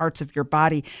about, those parts of your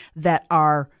body that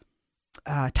are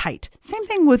tight. Same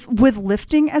thing with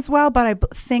lifting as well, but I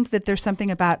think that there's something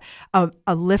about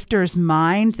a lifter's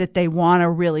mind that they want to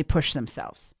really push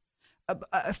themselves.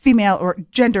 Female or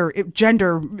gender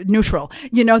neutral,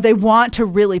 they want to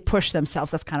really push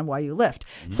themselves. That's kind of why you lift.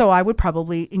 Mm-hmm. So I would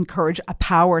probably encourage a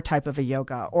power type of a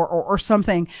yoga or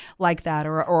something like that,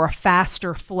 or a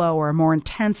faster flow or a more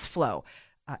intense flow.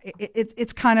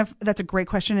 It's kind of, that's a great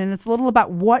question. And it's a little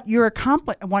about what you're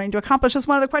wanting to accomplish. That's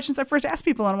one of the questions I first ask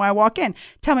people when I walk in.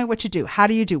 Tell me what you do. How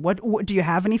do you do? What do you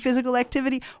have any physical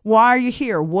activity? Why are you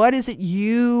here? What is it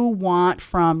you want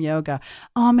from yoga?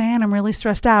 Oh man, I'm really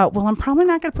stressed out. Well, I'm probably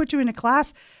not going to put you in a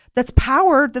class that's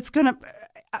powered. That's going to,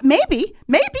 maybe,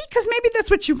 because maybe that's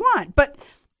what you want. But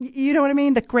you know what I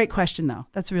mean? The great question though.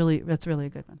 That's really a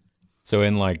good one. So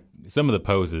in like some of the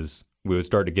poses, we would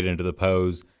start to get into the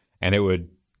pose and it would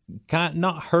kind of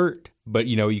not hurt, but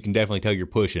you can definitely tell you're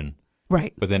pushing.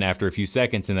 Right. But then after a few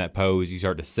seconds in that pose, you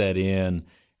start to set in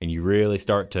and you really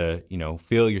start to,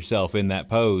 feel yourself in that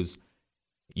pose.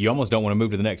 You almost don't want to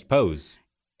move to the next pose.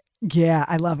 Yeah,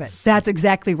 I love it. That's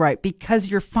exactly right. Because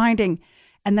you're finding,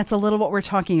 and that's a little what we're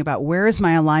talking about. Where is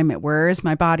my alignment? Where is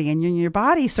my body? And your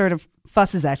body sort of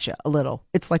fusses at you a little.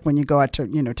 It's like when you go out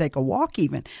to, take a walk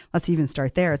even. Let's even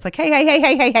start there. It's like, hey,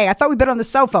 I thought we'd been on the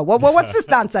sofa. Well, what's this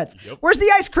nonsense? Yep. Where's the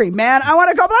ice cream, man? I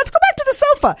want to go, but let's go back to the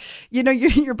sofa.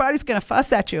 Your body's going to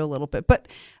fuss at you a little bit. But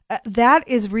that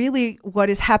is really what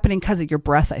is happening because of your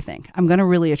breath, I think. I'm going to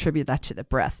really attribute that to the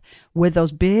breath. With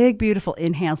those big, beautiful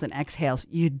inhales and exhales,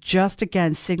 you just,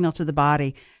 again, signal to the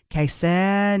body, okay,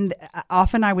 send.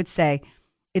 Often I would say,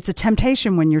 it's a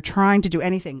temptation when you're trying to do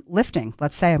anything. Lifting,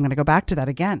 let's say, I'm going to go back to that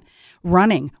again.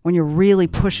 Running, when you're really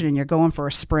pushing and you're going for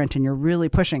a sprint and you're really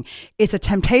pushing, it's a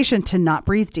temptation to not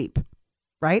breathe deep,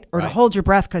 right? Or to hold your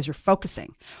breath because you're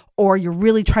focusing. Or you're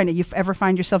really trying to, you ever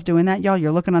find yourself doing that, y'all?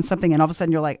 You're looking on something and all of a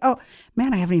sudden you're like, oh,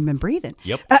 man, I haven't even been breathing.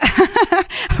 Yep.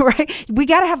 Right? We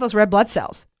got to have those red blood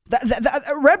cells.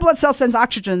 The red blood cell sends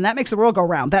oxygen, and that makes the world go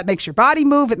round. That makes your body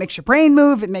move. It makes your brain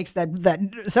move. It makes that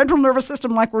central nervous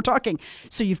system like we're talking.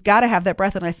 So you've got to have that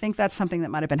breath, and I think that's something that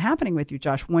might have been happening with you,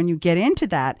 Josh. When you get into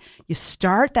that, you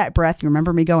start that breath. You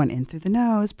remember me going in through the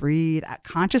nose, breathe,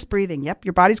 conscious breathing. Yep,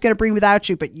 your body's going to breathe without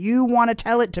you, but you want to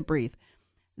tell it to breathe.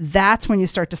 That's when you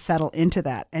start to settle into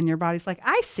that, and your body's like,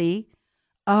 I see.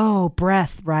 Oh,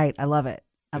 breath, right. I love it.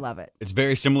 I love it. It's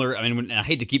very similar. I mean, I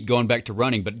hate to keep going back to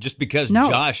running, but just because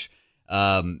Josh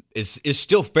is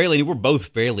still fairly new, we're both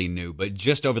fairly new, but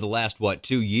just over the last,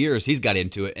 2 years, he's got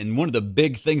into it. And one of the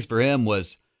big things for him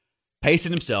was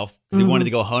pacing himself because he wanted to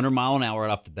go 100 mile an hour right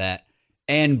off the bat,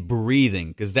 and breathing,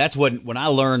 because that's when I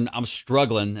learn I'm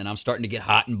struggling and I'm starting to get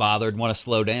hot and bothered and want to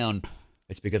slow down.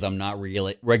 It's because I'm not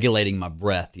regulating my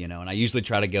breath, and I usually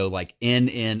try to go like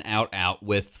in, out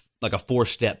with like a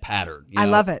 4-step pattern. I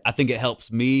love it. I think it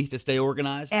helps me to stay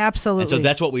organized. Absolutely. And so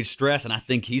that's what we stress, and I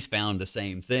think he's found the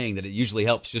same thing, that it usually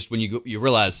helps just when you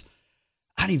realize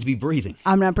I need to be breathing.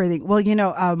 I'm not breathing. Well,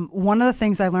 one of the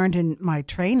things I learned in my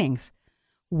trainings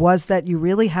was that you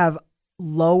really have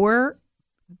lower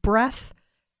breath,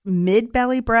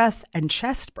 mid-belly breath, and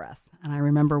chest breath. And I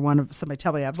remember somebody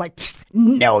tell me, I was like,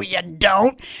 no, you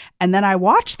don't. And then I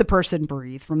watched the person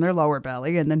breathe from their lower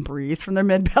belly and then breathe from their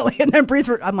mid belly and then breathe.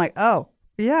 I'm like, oh,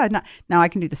 yeah. Now I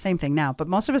can do the same thing now. But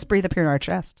most of us breathe up here in our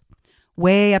chest,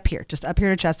 way up here, just up here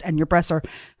in our chest. And your breaths are,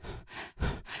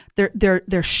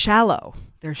 they're shallow.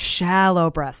 They're shallow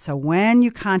breaths. So when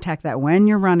you contact that, when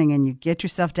you're running and you get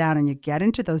yourself down and you get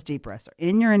into those deep breaths, or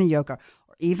you're in a yoga,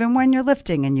 even when you're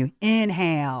lifting and you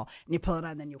inhale and you pull it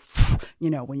on, then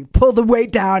when you pull the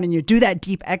weight down and you do that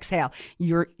deep exhale,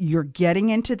 you're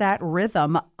getting into that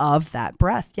rhythm of that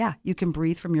breath. Yeah, you can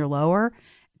breathe from your lower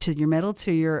to your middle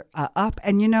to your up.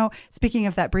 And speaking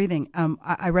of that breathing,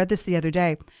 I read this the other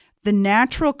day. The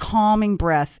natural calming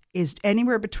breath is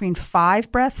anywhere between 5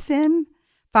 or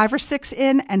 6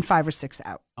 in and 5 or 6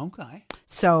 out. Okay.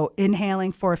 So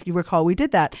inhaling for, if you recall, we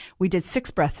did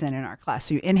 6 breaths in our class.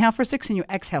 So you inhale for 6 and you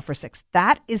exhale for 6.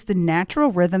 That is the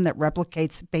natural rhythm that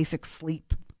replicates basic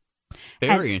sleep.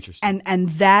 Very interesting. And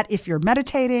that, if you're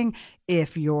meditating,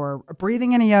 if you're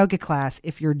breathing in a yoga class,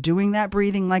 if you're doing that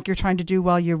breathing like you're trying to do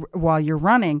while you're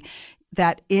running,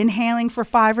 that inhaling for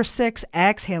 5 or 6,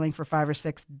 exhaling for 5 or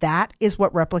 6, that is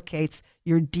what replicates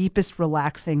your deepest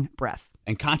relaxing breath.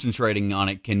 And concentrating on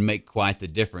it can make quite the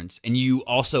difference. And you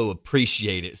also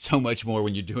appreciate it so much more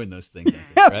when you're doing those things,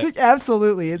 I think, right?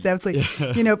 Absolutely. It's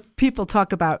absolutely, people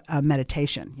talk about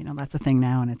meditation. That's a thing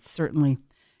now. And it's certainly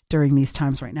during these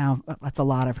times right now, that's a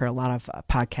lot. I've heard a lot of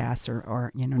podcasts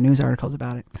or news articles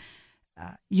about it.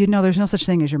 There's no such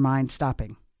thing as your mind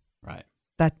stopping. Right.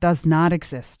 That does not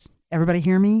exist. Everybody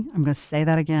hear me? I'm going to say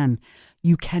that again.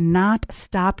 You cannot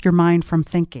stop your mind from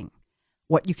thinking.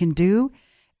 What you can do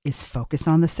is focus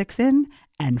on the 6 in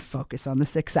and focus on the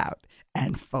 6 out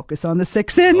and focus on the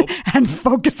 6 in and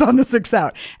focus on the 6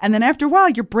 out. And then after a while,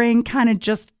 your brain kind of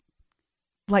just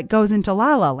like goes into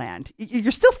la la land.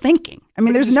 You're still thinking. I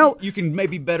mean, you can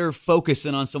maybe better focus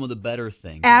in on some of the better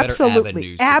things.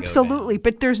 Absolutely. Absolutely.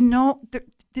 But there's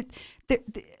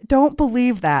don't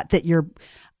believe that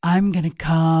I'm going to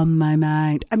calm my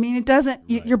mind. I mean, it doesn't,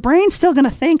 right. Your brain's still going to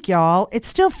think, y'all. It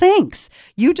still thinks.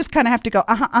 You just kind of have to go,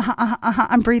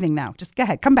 I'm breathing now. Just go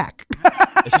ahead, come back.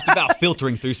 It's just about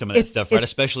filtering through some of that stuff, right?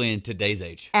 Especially in today's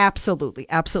age. Absolutely.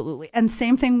 Absolutely. And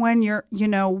same thing when you're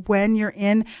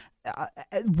in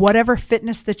whatever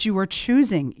fitness that you are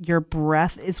choosing, your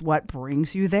breath is what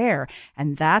brings you there.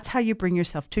 And that's how you bring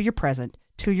yourself to your present,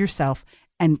 to yourself,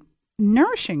 and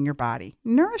nourishing your body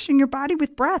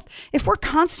with breath. If we're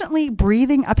constantly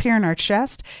breathing up here in our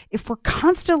chest, if we're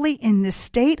constantly in this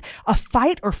state of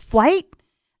fight or flight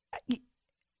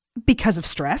because of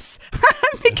stress,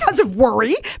 because of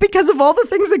worry, because of all the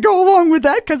things that go along with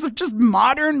that, because of just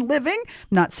modern living,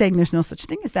 I'm not saying there's no such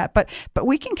thing as that, but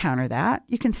we can counter that.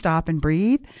 You can stop and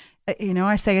breathe.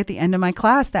 I say at the end of my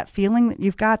class, that feeling that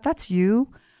you've got, that's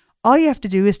you. All you have to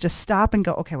do is just stop and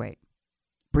go, okay, wait,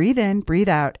 breathe in, breathe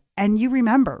out. And you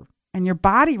remember, and your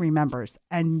body remembers,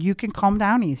 and you can calm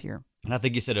down easier. And I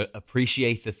think you said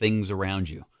appreciate the things around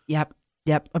you. Yep.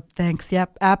 Thanks.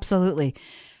 Yep. Absolutely.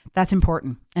 That's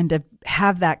important. And to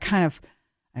have that kind of,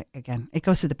 again, it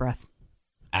goes to the breath.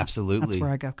 Absolutely. That's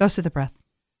where I go. Goes to the breath.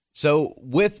 So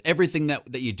with everything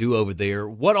that you do over there,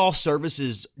 what all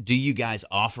services do you guys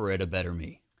offer at A Better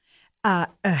Me?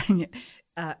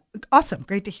 Awesome.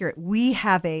 Great to hear it. We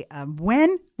have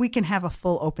when we can have a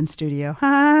full open studio.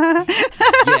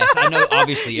 Yes, I know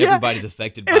obviously everybody's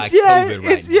affected by COVID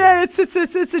right now. Yeah,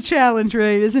 it's a challenge,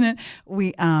 right? Isn't it?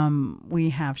 We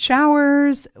have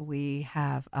showers, we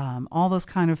have all those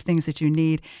kind of things that you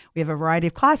need. We have a variety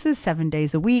of classes, 7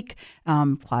 days a week,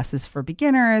 classes for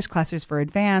beginners, classes for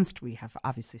advanced. We have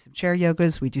obviously some chair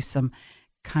yogas. We do some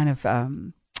kind of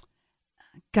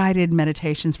guided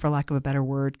meditations, for lack of a better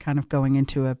word, kind of going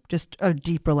into just a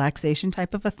deep relaxation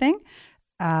type of a thing.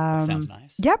 That sounds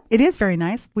nice. Yep, it is very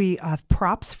nice. We have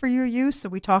props for your use, so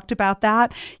we talked about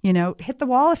that. Hit the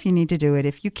wall if you need to do it.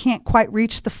 If you can't quite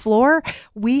reach the floor,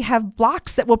 we have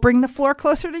blocks that will bring the floor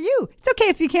closer to you. It's okay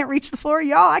if you can't reach the floor,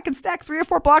 y'all. I can stack 3 or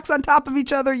 4 blocks on top of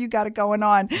each other. You got it going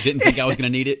on. Didn't think I was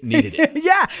going to need it. Needed it.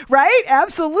 Yeah, right?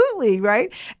 Absolutely,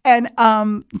 right? And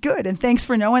good. And thanks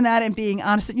for knowing that and being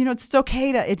honest. It's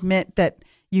okay to admit that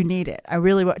you need it. I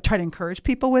really try to encourage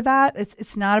people with that.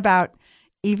 It's not about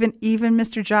even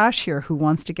Mr. Josh here, who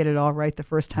wants to get it all right the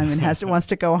first time and wants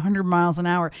to go 100 miles an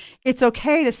hour. It's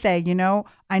okay to say,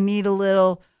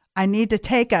 I need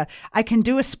I can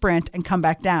do a sprint and come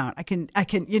back down. I can,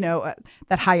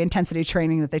 that high intensity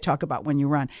training that they talk about when you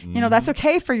run, that's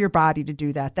okay for your body to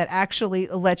do that. That actually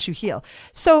lets you heal.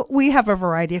 So we have a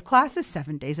variety of classes,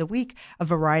 7 days a week, a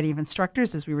variety of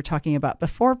instructors, as we were talking about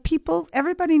before.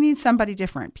 Everybody needs somebody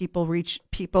different. People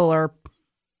are,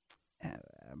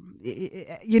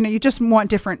 you just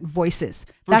want different voices.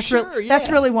 That's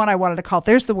really what I wanted to call it.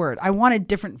 There's the word. I wanted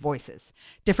different voices,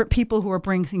 different people who are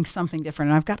bringing something different.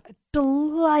 And I've got a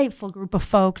delightful group of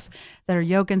folks that are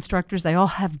yoga instructors. They all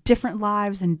have different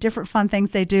lives and different fun things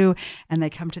they do, and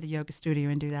they come to the yoga studio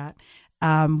and do that.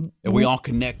 And we all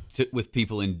connect with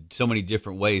people in so many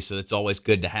different ways, so it's always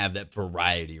good to have that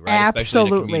variety, right?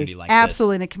 Especially in a community like this.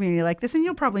 In a community like this, and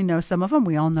you'll probably know some of them.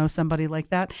 We all know somebody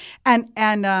like that, and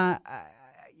I'm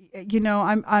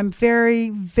very,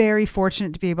 very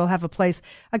fortunate to be able to have a place,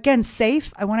 again,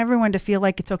 safe. I want everyone to feel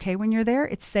like it's okay when you're there.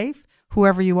 It's safe.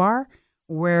 Whoever you are,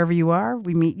 wherever you are,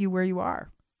 we meet you where you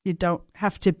are. You don't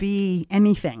have to be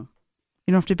anything.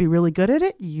 You don't have to be really good at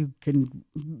it. You can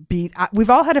be, we've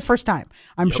all had a first time.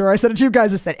 I'm sure I said it to you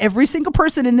guys. I said every single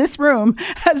person in this room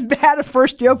has had a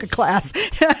first yoga class.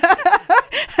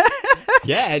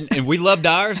 Yeah, and we loved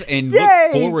ours and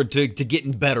Yay! Look forward to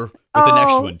getting better with the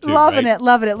next one too. Loving it.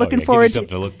 Looking forward to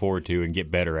something to look forward to and get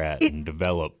better at and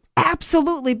develop.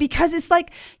 Absolutely, because it's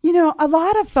like, a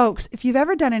lot of folks, if you've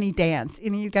ever done any dance,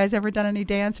 any of you guys ever done any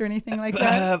dance or anything like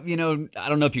that? I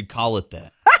don't know if you'd call it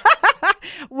that.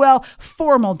 Well,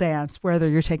 formal dance, whether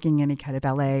you're taking any kind of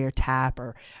ballet or tap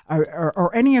or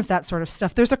any of that sort of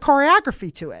stuff, there's a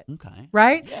choreography to it. Okay.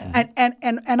 Right? Yeah.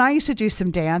 And I used to do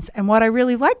some dance, and what I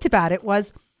really liked about it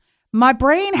was my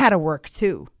brain had to work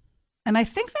too. And I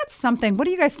think that's something. What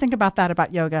do you guys think about that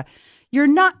about yoga? You're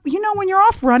not, when you're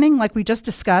off running, like we just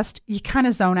discussed, you kind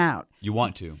of zone out. You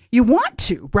want to. You want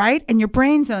to, right? And your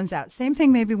brain zones out. Same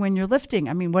thing maybe when you're lifting.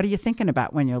 I mean, what are you thinking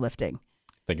about when you're lifting?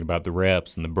 Thinking about the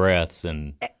reps and the breaths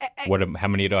and how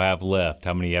many do I have left?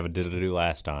 How many did I do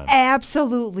last time?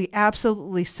 Absolutely,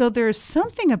 absolutely. So there's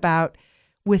something about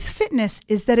with fitness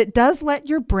is that it does let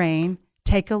your brain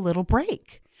take a little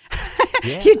break.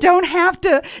 Yeah. You don't have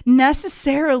to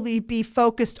necessarily be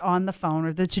focused on the phone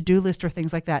or the to-do list or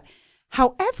things like that.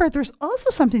 However, there's also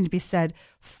something to be said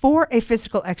for a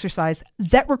physical exercise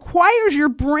that requires your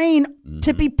brain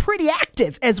to be pretty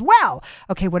active as well.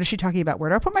 Okay, what is she talking about? Where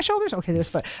do I put my shoulders? Okay, this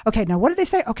foot. Okay, now what did they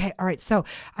say? Okay, all right, so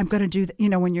I'm going to do,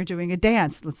 when you're doing a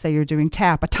dance, let's say you're doing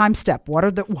tap, a time step.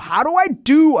 How do I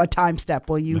do a time step?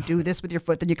 Well, you do this with your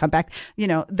foot, then you come back.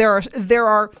 There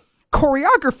are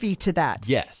choreography to that.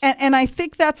 Yes. And I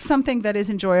think that's something that is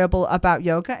enjoyable about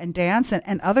yoga and dance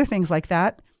and other things like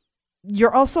that.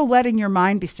 You're also letting your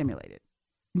mind be stimulated.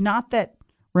 Not that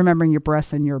remembering your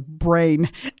breaths and your brain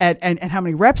and how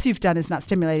many reps you've done is not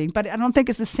stimulating, but I don't think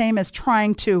it's the same as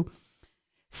trying to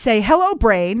say, hello,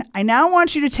 brain, I now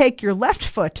want you to take your left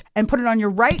foot and put it on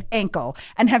your right ankle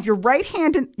and have your right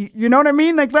hand in, you know what I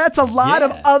mean? Like that's a lot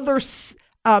of other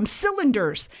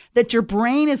cylinders that your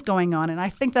brain is going on. And I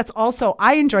think that's also,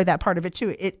 I enjoy that part of it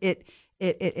too.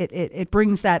 It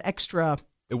brings that extra.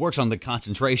 It works on the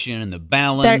concentration and the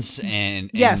balance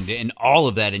and all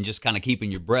of that, and just kind of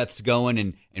keeping your breaths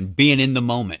going and being in the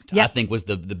moment. Yep. I think was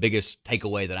the biggest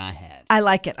takeaway that I had. I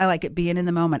like it being in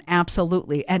the moment,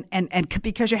 absolutely, and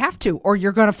because you have to, or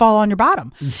you're going to fall on your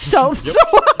bottom. So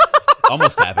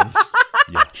almost happens.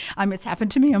 Yeah. It's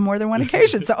happened to me on more than one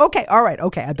occasion. So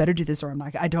I better do this, or I'm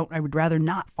not. I would rather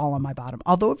not fall on my bottom.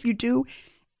 Although if you do,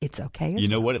 it's okay. You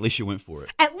know what? At least you went for it.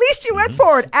 At least you went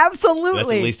for it. Absolutely. That's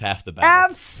at least half the battle.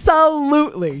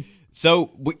 Absolutely.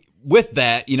 So with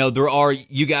that,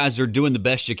 you guys are doing the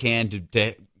best you can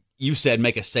to you said,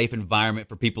 make a safe environment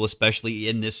for people, especially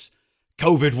in this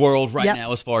COVID world right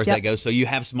now, as far as that goes. So you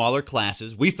have smaller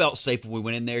classes. We felt safe when we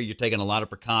went in there. You're taking a lot of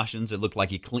precautions. It looked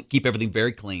like you keep everything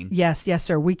very clean. Yes,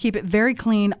 sir. We keep it very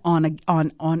clean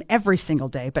on every single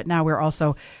day. But now we're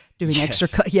also doing Yes.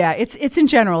 extra. Yeah, it's in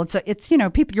general. It's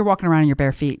people, you're walking around in your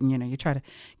bare feet, and you try to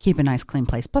keep a nice clean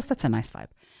place. Plus, that's a nice vibe.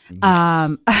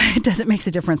 It makes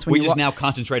a difference when We you just walk. now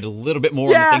concentrate a little bit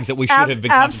more on the things that we should have been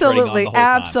concentrating on the whole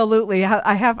time. Absolutely.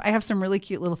 I have some really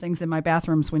cute little things in my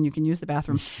bathrooms when you can use the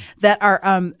bathroom that are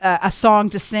a song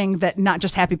to sing that not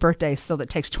just happy birthday, so that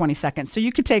takes 20 seconds. So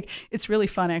you could take, it's really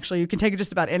fun actually. You can take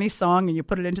just about any song and you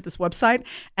put it into this website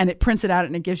and it prints it out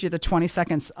and it gives you the 20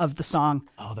 seconds of the song.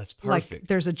 Oh, that's Like perfect.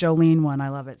 there's a Jolene one. I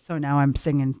love it. So now I'm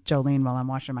singing Jolene while I'm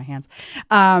washing my hands.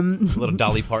 Little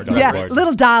Dolly Parton. Yeah, reference.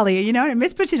 little Dolly,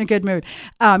 it puts you in a good mood.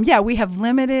 We have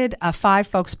limited 5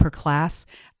 folks per class.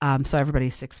 So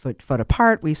everybody's 6 foot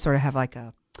apart. We sort of have like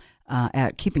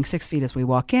at keeping 6 feet as we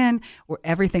walk in, where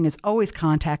everything is always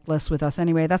contactless with us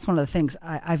anyway. That's one of the things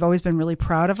I've always been really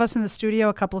proud of us in the studio.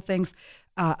 A couple of things.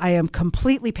 I am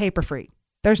completely paper free.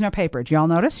 There's no paper. Do y'all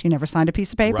notice? You never signed a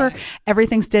piece of paper. Right.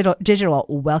 Everything's digital.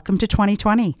 Welcome to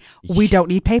 2020. We don't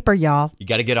need paper, y'all. You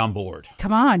got to get on board.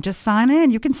 Come on, just sign in.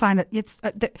 You can sign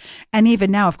it. And even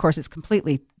now, of course, it's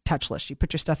completely touchless. You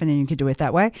put your stuff in and you can do it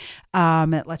that way.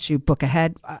 It lets you book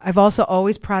ahead. I've also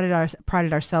always prided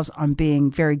ourselves on being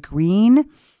very green.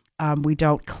 We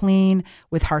don't clean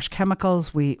with harsh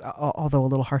chemicals. We, although a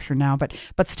little harsher now,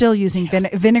 but still using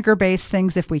vinegar-based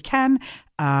things if we can.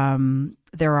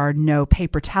 There are no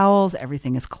paper towels.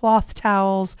 Everything is cloth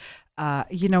towels.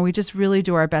 We just really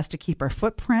do our best to keep our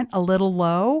footprint a little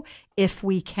low if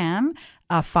we can.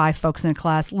 5 folks in a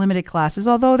class, limited classes,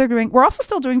 although we're also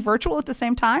still doing virtual at the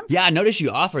same time. Yeah, I noticed you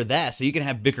offer that, so you can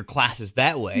have bigger classes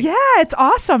that way. Yeah, it's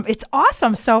awesome. It's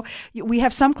awesome. So we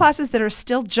have some classes that are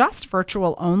still just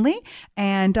virtual only,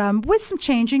 and with some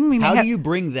changing. How do you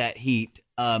bring that heat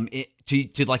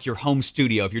to like your home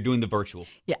studio if you're doing the virtual?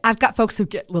 Yeah, I've got folks who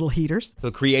get little heaters. So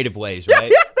creative ways,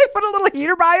 right? Yeah, they put a little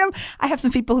heater by them. I have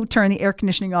some people who turn the air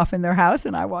conditioning off in their house,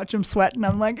 and I watch them sweat, and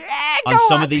I'm like, On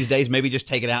some of these days, maybe just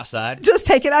take it outside. Just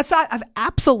take it outside. I've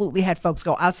absolutely had folks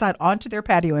go outside onto their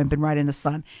patio and been right in the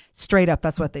sun. Straight up,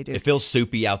 that's what they do. It feels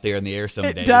soupy out there in the air some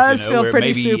days. Does feel where pretty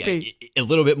maybe soupy. A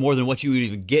little bit more than what you would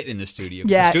even get in the studio.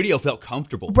 Yeah. The studio felt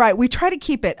comfortable. Right. We try to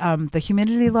keep it the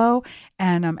humidity low,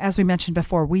 and as we mentioned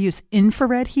before, we use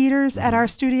infrared heaters at our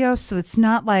studio, so it's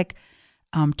not like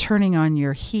turning on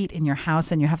your heat in your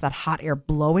house and you have that hot air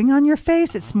blowing on your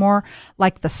face. It's more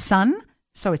like the sun.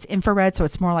 So it's infrared, so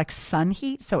it's more like sun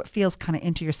heat. So it feels kind of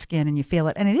into your skin and you feel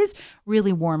it. And it is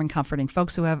really warm and comforting.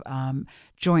 Folks who have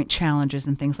joint challenges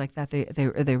and things like that,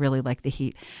 they really like the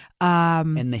heat.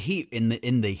 And the heat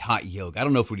in the hot yoga, I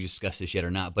don't know if we discussed this yet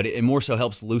or not, but it more so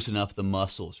helps loosen up the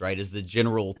muscles, right? Is the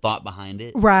general thought behind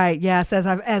it? Right. Yes. As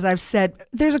I've said,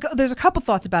 there's a couple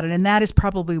thoughts about it, and that is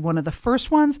probably one of the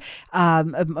first ones.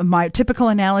 My typical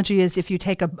analogy is if you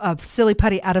take a silly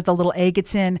putty out of the little egg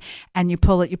it's in, and you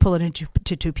pull it into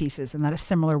 2 pieces, and that is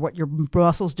similar what your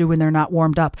muscles do when they're not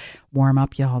warmed up. Warm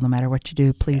up, y'all. No matter what you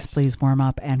do, please warm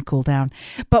up and cool down.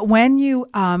 But when you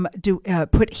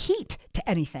put heat to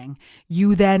anything,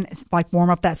 you then like warm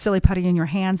up that silly putty in your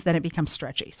hands, then it becomes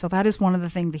stretchy. So that is one of the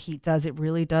things the heat does. It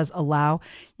really does allow,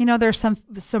 there's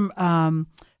some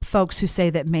folks who say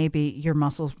that maybe your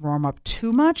muscles warm up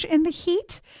too much in the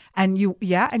heat, and you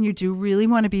do really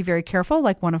want to be very careful.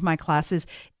 Like one of my classes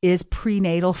is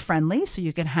prenatal friendly, so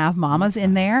you can have mamas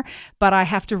in there, but I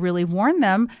have to really warn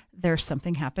them there's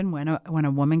something happen when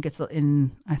a woman gets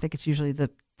in, I think it's usually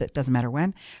that doesn't matter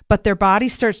when, but their body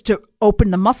starts to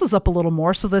open the muscles up a little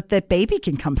more so that that baby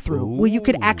can come through. Ooh. Well, you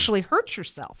could actually hurt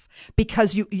yourself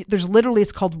because there's literally,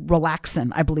 it's called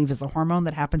relaxin, I believe is the hormone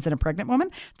that happens in a pregnant woman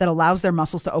that allows their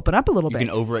muscles to open up a little bit. You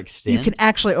can overextend? You can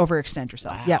actually overextend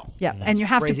yourself. Wow. Yeah. That's and you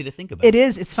have crazy to think about. It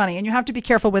is. It's funny. And you have to be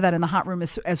careful with that in the hot room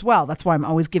as well. That's why I'm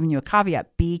always giving you a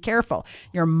caveat. Be careful.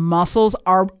 Your muscles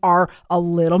are a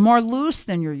little more loose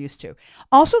than you're used to.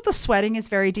 Also, the sweating is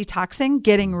very detoxing,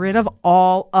 getting rid of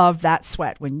all of that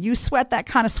sweat. When you sweat that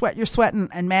kind of sweat, you're sweating,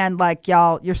 and man, like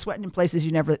y'all, you're sweating in places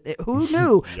you never, who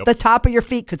knew the top of your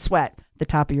feet could sweat? The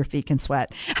top of your feet can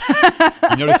sweat.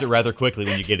 You notice it rather quickly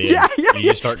when you get in. You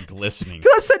just start glistening.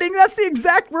 Glistening, that's the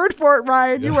exact word for it,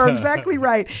 Ryan. You are exactly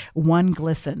right. One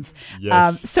glistens.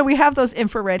 Yes. So we have those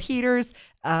infrared heaters.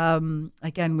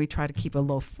 Again, we try to keep a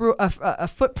low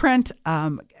footprint.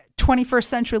 21st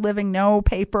century living, no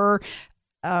paper.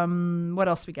 What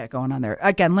else we got going on there?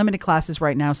 Again, limited classes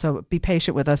right now, so be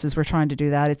patient with us as we're trying to do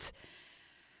that. It's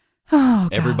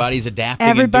everybody's adapting.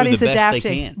 Everybody's and doing the best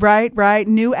adapting. They can. Right.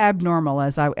 New abnormal,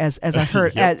 as I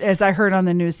heard as I heard on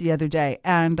the news the other day,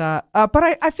 and but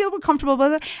I feel comfortable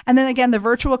with it. And then again, the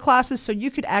virtual classes, so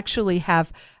you could actually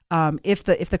have If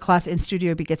the class in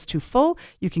Studio B gets too full,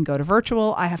 you can go to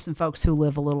virtual. I have some folks who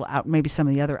live a little out, maybe some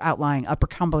of the other outlying Upper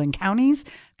Cumberland counties.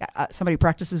 Somebody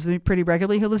practices with me pretty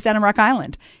regularly who lives down in Rock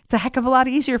Island. It's a heck of a lot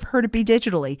easier for her to be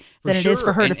digitally than it is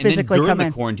for her to physically come in.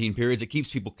 During the quarantine periods, it keeps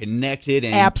people connected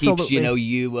and Absolutely. keeps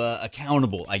you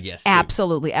accountable, I guess.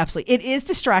 Absolutely. It is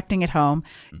distracting at home.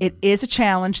 It is a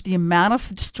challenge. The amount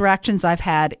of distractions I've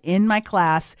had in my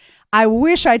class, I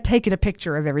wish I'd taken a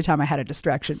picture of every time I had a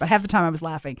distraction, but half the time I was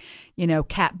laughing.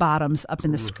 Cat bottoms up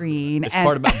in the screen. It's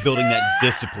part about building that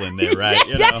discipline there, right?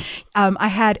 Yeah. I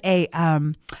had a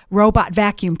robot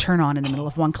vacuum turn on in the middle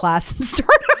of one class and start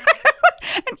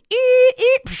and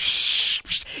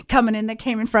coming in that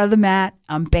came in front of the mat.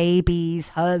 Babies,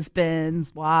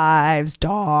 husbands, wives,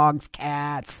 dogs,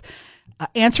 cats,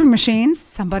 answering machines.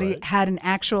 Somebody had an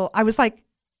actual. I was like,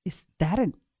 "Is that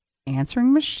an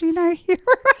answering machine I hear?"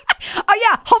 Oh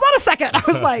yeah, hold on a second. I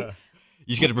was like, you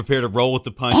just got to prepare to roll with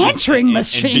the punches answering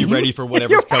machine, and be ready for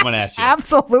whatever's coming at you.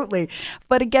 Absolutely.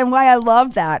 But again, why I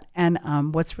love that, and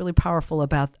what's really powerful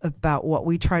about what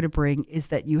we try to bring is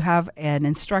that you have an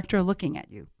instructor looking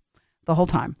at you the whole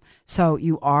time. So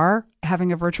you are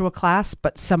having a virtual class,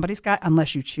 but somebody's got,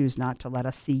 unless you choose not to let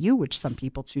us see you, which some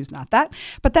people choose not that,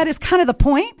 but that is kind of the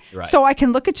point. Right. So I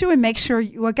can look at you and make sure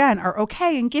you, again, are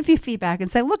okay and give you feedback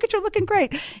and say, look at you looking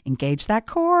great. Engage that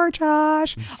core,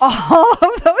 Josh. All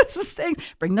of those things.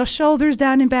 Bring those shoulders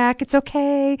down and back. It's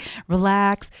okay.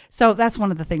 Relax. So that's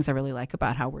one of the things I really like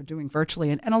about how we're doing virtually.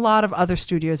 And a lot of other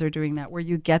studios are doing that, where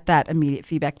you get that immediate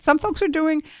feedback. Some folks are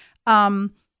doing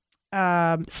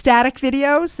static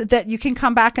videos that you can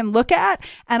come back and look at.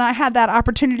 And I had that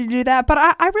opportunity to do that. But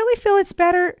I really feel it's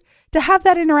better to have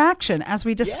that interaction, as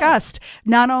we discussed,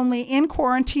 not only in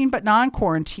quarantine, but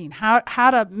non-quarantine, how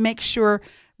to make sure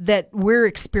that we're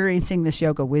experiencing this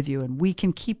yoga with you and we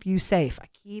can keep you safe. I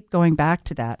keep going back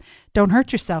to that. Don't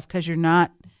hurt yourself because you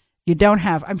don't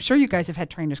have, I'm sure you guys have had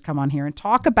trainers come on here and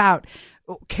talk about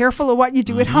careful of what you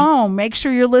do at home. Make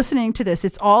sure you're listening to this.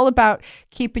 It's all about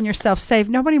keeping yourself safe.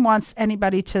 Nobody wants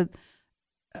anybody to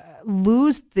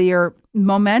lose their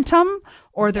momentum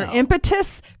or their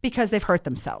impetus because they've hurt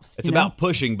themselves. It's about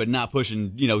pushing, but not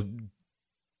pushing,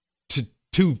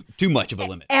 to too much of a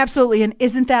limit. Absolutely. And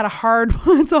isn't that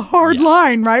it's a hard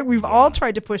line, right? We've all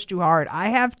tried to push too hard. I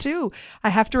have too. I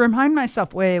have to remind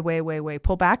myself, wait,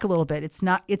 pull back a little bit. It's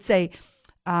the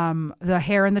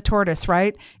hare and the tortoise,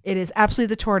 right? It is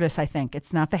absolutely the tortoise, I think.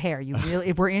 It's not the hare.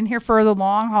 We're in here for the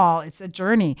long haul. It's a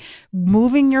journey.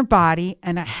 Moving your body,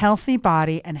 and a healthy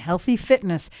body and healthy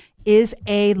fitness is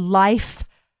a life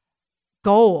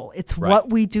goal. It's what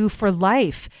we do for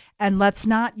life. And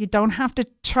you don't have to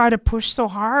try to push so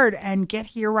hard and get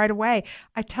here right away.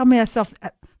 I tell myself,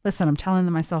 listen, I'm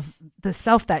telling myself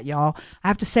that, y'all. I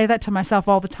have to say that to myself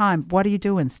all the time. What are you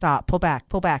doing? Stop, pull back,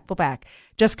 pull back, pull back.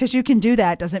 Just because you can do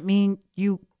that doesn't mean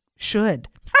you should.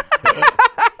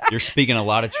 You're speaking a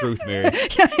lot of truth, Mary.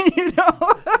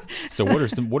 So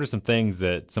what are some things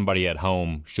that somebody at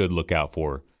home should look out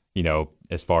for,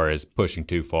 as far as pushing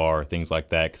too far, things like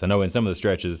that? Because I know in some of the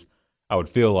stretches, I would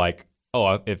feel like,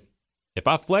 if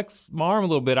I flex my arm a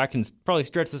little bit, I can probably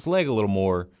stretch this leg a little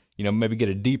more, maybe get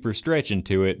a deeper stretch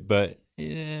into it, but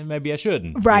maybe I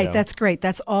shouldn't. Right. That's great.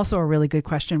 That's also a really good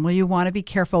question. Well, you want to be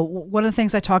careful. One of the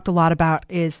things I talked a lot about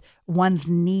is one's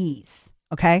knees.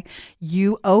 Okay.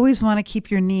 You always want to keep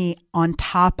your knee on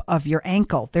top of your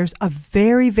ankle. There's a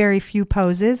very, very few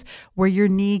poses where your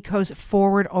knee goes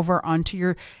forward over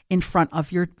onto in front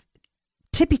of your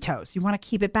tippy toes. You want to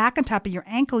keep it back on top of your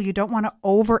ankle. You don't want to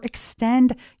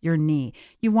overextend your knee.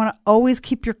 You want to always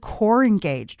keep your core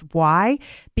engaged. Why?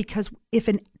 Because if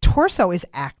an torso is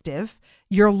active,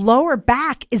 your lower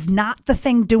back is not the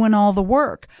thing doing all the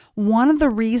work. One of the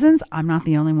reasons, I'm not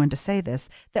the only one to say this,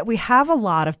 that we have a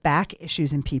lot of back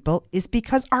issues in people is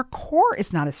because our core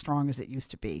is not as strong as it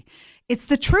used to be. It's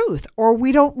the truth. Or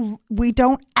we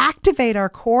don't activate our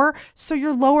core, so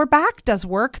your lower back does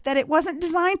work that it wasn't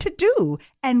designed to do.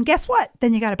 And guess what?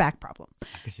 Then you got a back problem.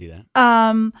 I can see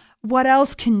that. What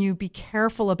else can you be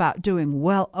careful about doing?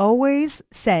 Well, always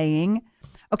saying,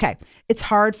 okay, it's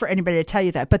hard for anybody to tell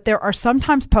you that, but there are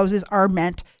sometimes poses are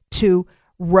meant to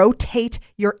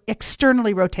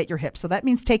externally rotate your hip. So that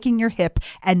means taking your hip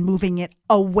and moving it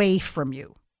away from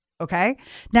you. Okay.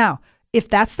 Now, if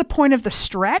that's the point of the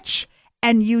stretch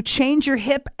and you change your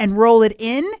hip and roll it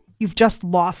in, you've just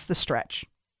lost the stretch.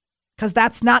 Because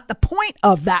that's not the point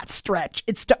of that stretch.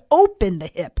 It's to open the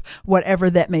hip, whatever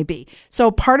that may be.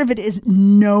 So part of it is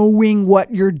knowing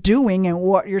what you're doing and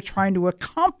what you're trying to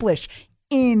accomplish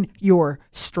in your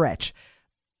stretch.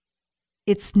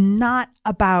 It's not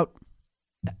about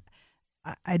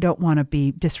I don't want to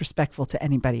be disrespectful to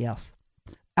anybody else,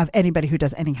 of anybody who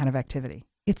does any kind of activity.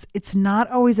 It's not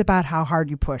always about how hard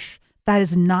you push. That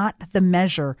is not the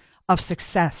measure of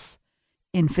success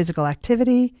in physical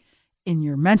activity, in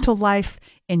your mental life,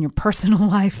 in your personal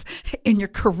life, in your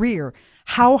career.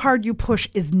 How hard you push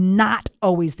is not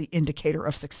always the indicator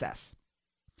of success.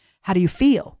 How do you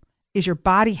feel? Is your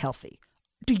body healthy?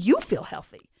 Do you feel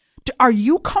healthy? Are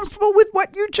you comfortable with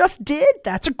what you just did?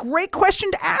 That's a great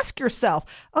question to ask yourself.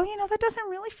 Oh, that doesn't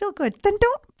really feel good. Then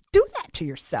don't do that to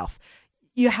yourself.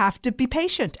 You have to be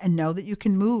patient and know that you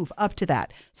can move up to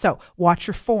that. So watch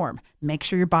your form. Make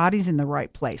sure your body's in the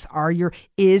right place.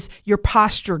 Is your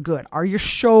posture good? Are your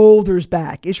shoulders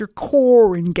back? Is your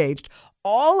core engaged?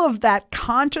 All of that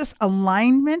conscious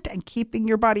alignment and keeping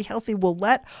your body healthy will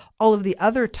let all of the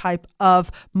other type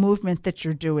of movement that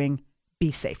you're doing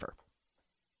be safer.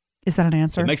 Is that an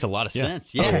answer? It makes a lot of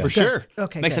sense. Yeah, Okay, for good. sure.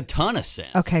 Okay, makes good. a ton of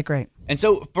sense. Okay, great. And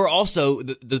so for also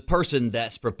the person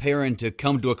that's preparing to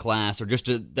come to a class or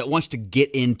that wants to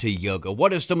get into yoga,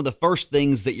 what are some of the first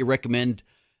things that you recommend?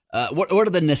 What are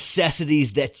the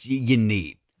necessities that you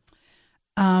need?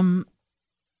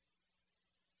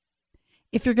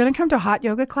 If you're going to come to a hot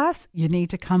yoga class, you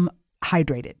need to come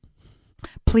hydrated.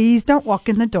 Please don't walk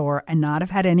in the door and not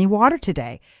have had any water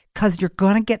today, because you're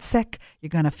going to get sick. You're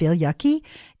going to feel yucky.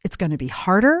 It's going to be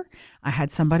harder. I had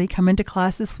somebody come into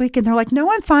class this week and they're like,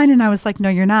 no, I'm fine. And I was like, no,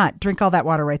 you're not. Drink all that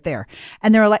water right there.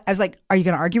 And I was like, are you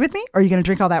going to argue with me? Or are you going to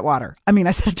drink all that water? I mean,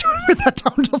 I said it to him with that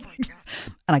tone, just like,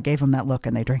 and I gave them that look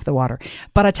and they drank the water.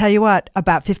 But I tell you what,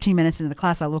 about 15 minutes into the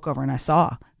class, I look over and I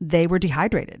saw they were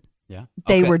dehydrated. Yeah.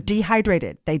 They were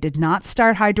dehydrated. They did not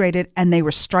start hydrated and they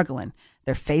were struggling.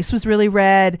 Their face was really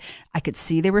red. I could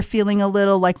see they were feeling a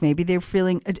little like maybe they were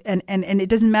feeling, and it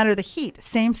doesn't matter the heat.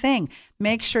 Same thing.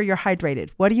 Make sure you're hydrated.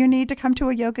 What do you need to come to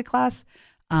a yoga class?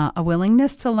 A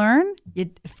willingness to learn.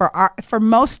 For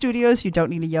most studios, you don't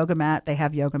need a yoga mat. They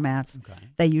have yoga mats. Okay.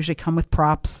 They usually come with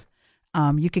props.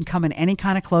 You can come in any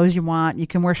kind of clothes you want. You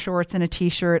can wear shorts and a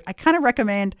t-shirt. I kind of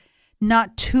recommend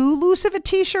not too loose of a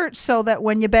t-shirt so that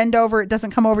when you bend over, it doesn't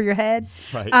come over your head.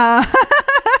 Right.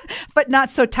 But not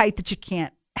so tight that you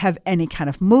can't have any kind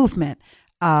of movement.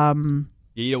 You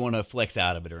don't want to flex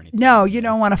out of it or anything. No, you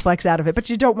don't want to flex out of it, but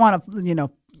you don't want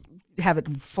to, have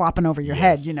it flopping over your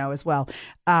head, as well.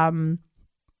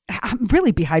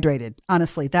 Really be hydrated,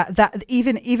 honestly. That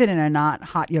even in a not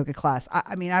hot yoga class,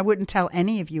 I mean, I wouldn't tell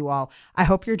any of you all. I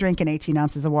hope you're drinking 18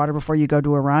 ounces of water before you go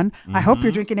to a run. Mm-hmm. I hope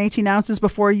you're drinking 18 ounces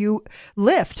before you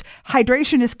lift.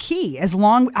 Hydration is key.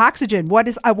 Oxygen. What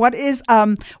is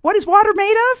water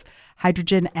made of?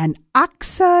 Hydrogen and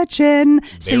oxygen.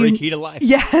 Very key to life.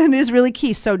 Yeah, it is really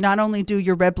key. So not only do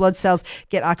your red blood cells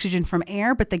get oxygen from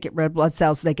air, but they get red blood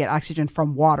cells, they get oxygen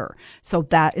from water. So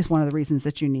that is one of the reasons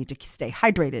that you need to stay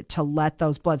hydrated, to let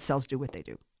those blood cells do what they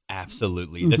do.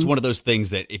 Absolutely. That's one of those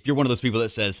things that if you're one of those people that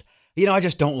says, I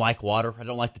just don't like water. I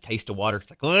don't like the taste of water.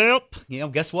 It's like, well,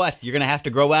 guess what? You're going to have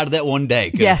to grow out of that one day.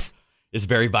 Yes. It's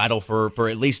very vital for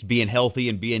at least being healthy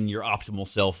and being your optimal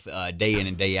self day in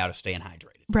and day out of staying hydrated.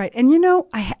 Right. And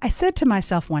I said to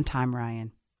myself one time,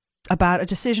 Ryan, about a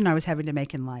decision I was having to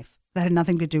make in life that had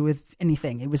nothing to do with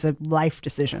anything. It was a life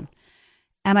decision.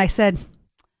 And I said,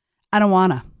 I don't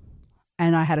want to.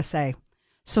 And I had to say,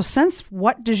 so since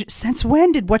when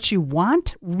did what you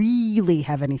want really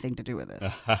have anything to do with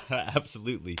this?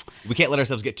 Absolutely. We can't let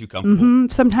ourselves get too comfortable. Mm-hmm.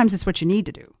 Sometimes it's what you need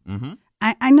to do. Mm-hmm.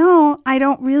 I know I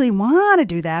don't really want to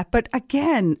do that, but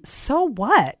again, so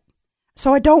what?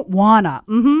 So I don't wanna.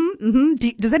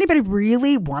 Does anybody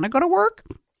really want to go to work?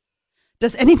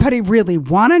 Does anybody really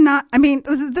want to not? I mean,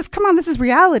 this is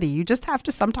reality. You just have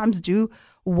to sometimes do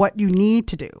what you need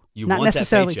to do. You not want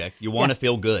necessarily, that paycheck. You want to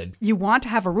feel good. You want to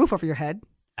have a roof over your head.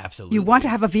 Absolutely. You want to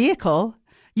have a vehicle.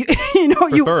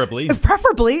 Preferably.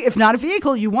 Preferably, if not a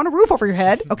vehicle, you want a roof over your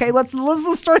head. Okay, let's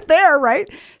start there, right?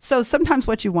 So sometimes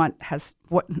what you want has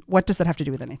what does that have to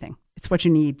do with anything? It's what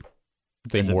you need.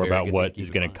 Think That's more a very about good what thing to is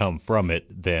keep going in to come from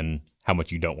it than how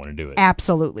much you don't want to do it.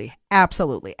 Absolutely.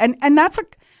 And that's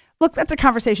that's a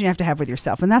conversation you have to have with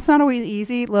yourself. And that's not always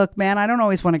easy. Look, man, I don't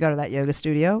always want to go to that yoga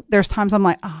studio. There's times I'm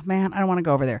like, oh man, I don't want to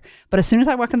go over there. But as soon as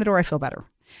I walk in the door, I feel better.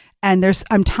 And there's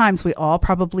times we all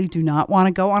probably do not want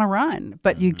to go on a run,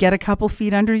 but you get a couple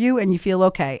feet under you and you feel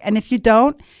okay. And if you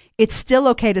don't, it's still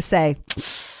okay to say,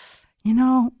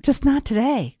 just not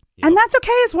today. Yep. And that's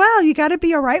okay as well. You got to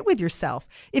be all right with yourself.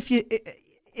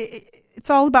 It's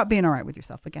all about being all right with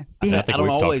yourself again. I think we've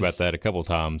talked about that a couple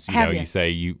times. You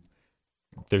say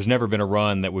there's never been a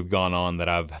run that we've gone on that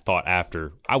I've thought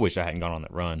after, I wish I hadn't gone on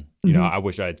that run. I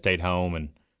wish I had stayed home and,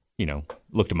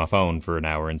 looked at my phone for an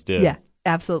hour instead. Yeah.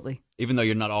 Absolutely. Even though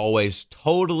you're not always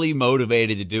totally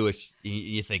motivated to do it,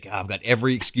 you think, I've got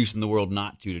every excuse in the world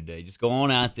not to today. Just go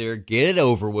on out there, get it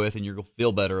over with, and you're going to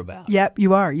feel better about it. Yep,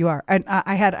 you are. You are. And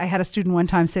I had a student one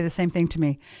time say the same thing to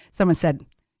me. Someone said,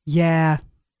 yeah,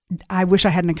 I wish I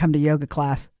hadn't come to yoga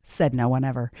class. Said no one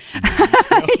ever.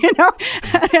 You know,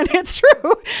 and it's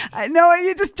true. No,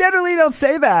 you just generally don't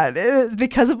say that. It's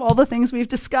because of all the things we've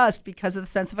discussed, because of the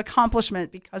sense of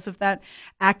accomplishment, because of that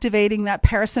activating that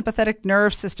parasympathetic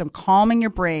nerve system, calming your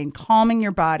brain, calming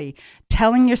your body,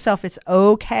 telling yourself it's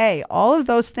okay. All of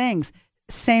those things.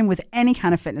 Same with any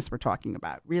kind of fitness we're talking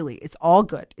about. Really, it's all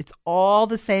good. It's all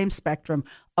the same spectrum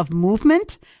of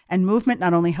movement. And movement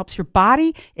not only helps your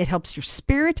body, it helps your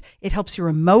spirit, it helps your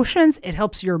emotions, it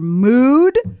helps your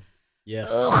mood. Yes.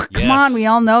 Ugh, come on, we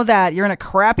all know that. You're in a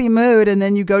crappy mood and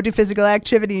then you go do physical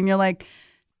activity and you're like,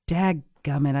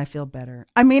 dadgummit, I feel better.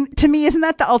 I mean, to me, isn't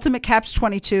that the ultimate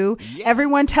catch-22? Yeah.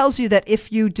 Everyone tells you that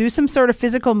if you do some sort of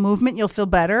physical movement, you'll feel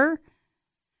better.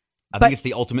 I think it's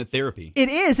the ultimate therapy. It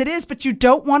is, but you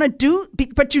don't want to do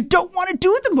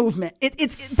the movement.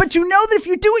 But you know that if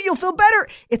you do it, you'll feel better.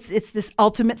 It's this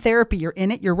ultimate therapy. You're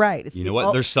in it. You're right. You know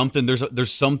what? There's something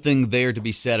there to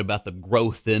be said about the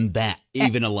growth in that,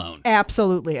 even alone.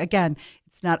 Absolutely. Again,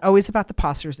 it's not always about the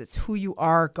postures. It's who you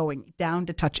are going down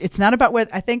to touch. It's not about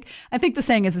whether I think the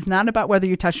saying is it's not about whether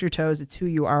you touch your toes. It's who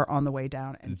you are on the way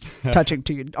down and touching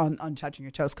to on touching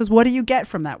your toes. Because what do you get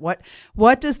from that? What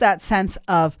does that sense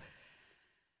of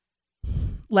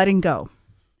letting go,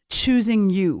 choosing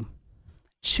you,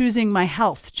 choosing my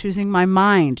health, choosing my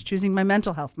mind, choosing my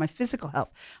mental health, my physical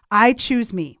health. I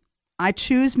choose me. I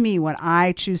choose me when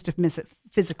I choose to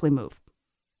physically move.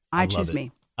 I choose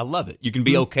me. I love it. You can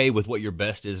be okay with what your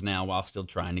best is now while still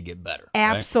trying to get better.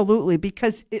 Absolutely. Right?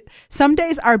 Because some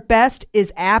days our best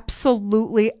is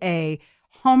absolutely a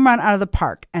home run out of the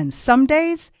park. And some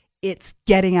days it's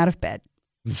getting out of bed.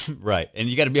 Right. And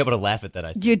you got to be able to laugh at that.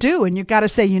 I think. You do. And you got to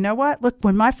say, you know what? Look,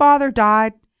 when my father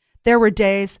died, there were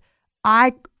days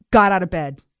I got out of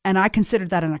bed and I considered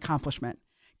that an accomplishment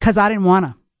because I didn't want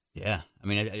to. Yeah. I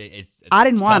mean, it's I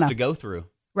didn't want to go through.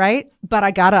 Right. But I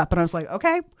got up and I was like,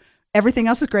 okay, everything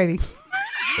else is gravy.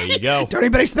 There you go. Don't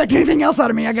anybody expect anything else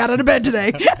out of me. I got out of bed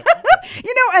today.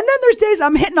 You know, and then there's days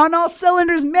I'm hitting on all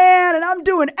cylinders, man, and I'm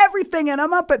doing everything, and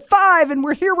I'm up at 5, and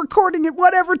we're here recording at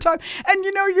whatever time, and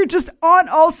you know, you're just on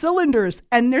all cylinders,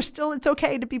 and it's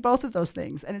okay to be both of those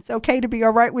things, and it's okay to be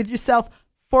all right with yourself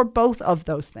for both of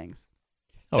those things.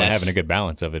 Oh, and having a good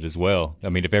balance of it as well. I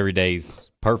mean, if every day's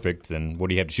perfect, then what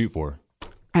do you have to shoot for?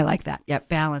 I like that. Yep,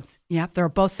 balance. Yep, there are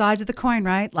both sides of the coin,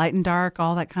 right? Light and dark,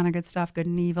 all that kind of good stuff, good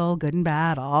and evil, good and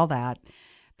bad, all that.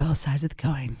 Both sides of the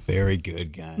coin. Very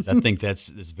good, guys. I think that's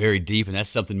very deep, and that's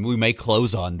something we may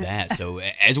close on that. So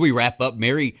as we wrap up,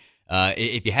 Mary,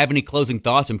 if you have any closing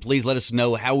thoughts, and please let us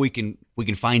know how we can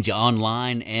find you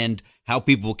online and how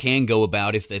people can go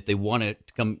about if they want to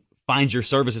come find your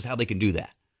services, how they can do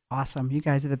that. Awesome. You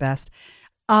guys are the best.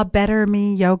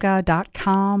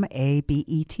 BetterMeYoga.com,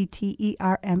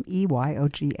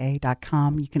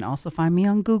 ABETTERMEYOGA.com. You can also find me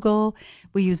on Google.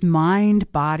 We use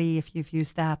MindBody. If you've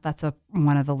used that, that's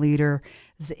one of the leaders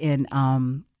in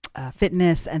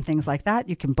fitness and things like that.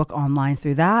 You can book online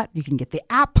through that. You can get the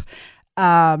app.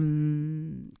 Call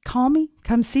me,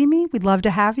 come see me. We'd love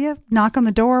to have you. Knock on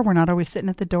the door. We're not always sitting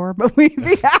at the door, but we'd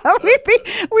be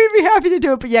happy to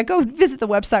do it. But yeah, go visit the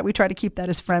website. We try to keep that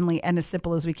as friendly and as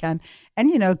simple as we can. And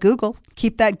Google,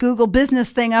 keep that Google business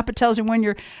thing up. It tells you when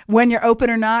you're open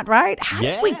or not, right? How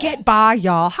did we get by,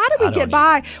 y'all? How did we get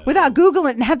by without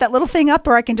Googling and have that little thing up,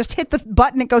 or I can just hit the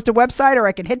button, it goes to website, or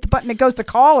I can hit the button, it goes to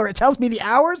call, or it tells me the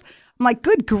hours. I'm like,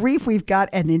 good grief, we've got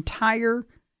an entire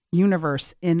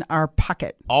universe in our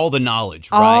pocket. All the knowledge,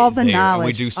 right? All the knowledge. And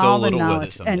we do so little with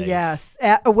it some and days. Yes.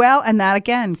 And that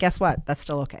again, guess what? That's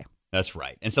still okay. That's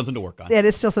right. And something to work on. It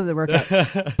is still something to work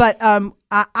on. But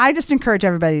I just encourage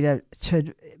everybody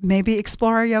to maybe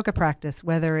explore our yoga practice,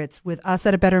 whether it's with us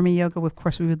at A Better Me Yoga. Of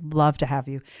course, we would love to have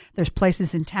you. There's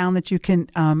places in town that you can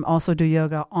also do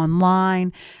yoga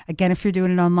online. Again, if you're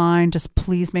doing it online, just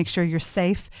please make sure you're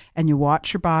safe and you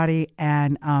watch your body,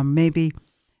 and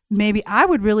maybe I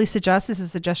would really suggest, this is a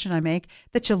suggestion I make,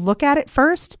 that you look at it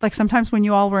first. Like sometimes when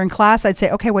you all were in class, I'd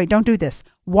say, okay, wait, don't do this.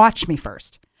 Watch me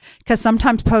first. Because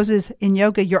sometimes poses in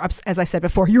yoga, you're up, as I said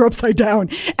before, you're upside down.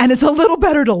 And it's a little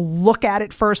better to look at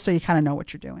it first so you kind of know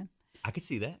what you're doing. I could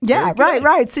see that. Yeah,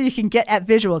 right. So you can get at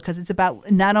visual, because it's about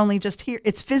not only just here,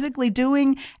 it's physically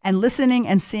doing and listening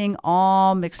and seeing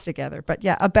all mixed together. But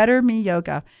yeah, A Better Me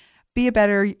Yoga. Be a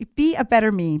better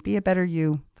me. Be a better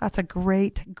you. That's a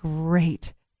great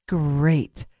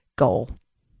goal.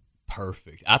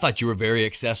 Perfect. I thought you were very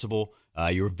accessible,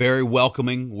 You're very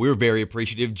welcoming. We're very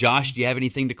appreciative. Josh, do you have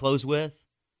anything to close with?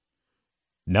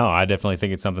 No, I definitely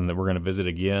think it's something that we're going to visit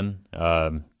again.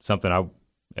 Something I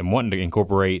am wanting to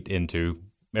incorporate into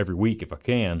every week if I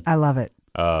can. I love it.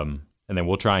 And then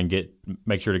we'll try and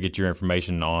make sure to get your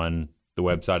information on the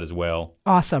website as well.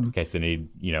 Awesome. In case they need,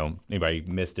 anybody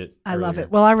missed it. I love earlier.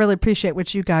 it. Well, I really appreciate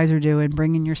what you guys are doing,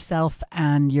 bringing yourself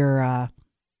and your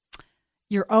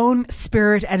own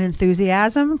spirit and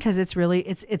enthusiasm, because it's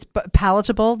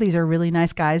palatable. These are really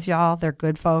nice guys, y'all. They're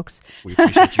good folks. We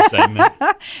appreciate your segment.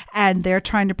 And they're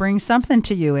trying to bring something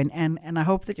to you. And I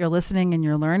hope that you're listening and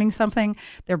you're learning something.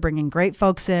 They're bringing great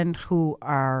folks in who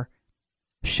are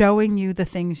showing you the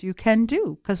things you can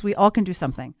do, because we all can do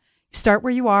something. Start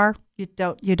where you are. You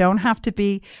don't have to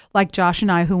be like Josh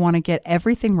and I, who want to get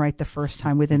everything right the first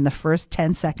time within the first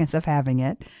 10 seconds of having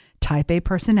it. Type A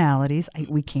personalities.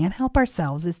 We can't help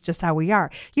ourselves. It's just how we are.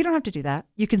 You don't have to do that.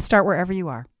 You can start wherever you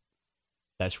are.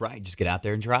 That's right. Just get out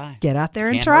there and try. Get out there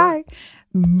and Can't try. hurt.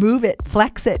 Move it.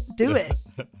 Flex it. Do it.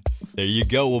 There you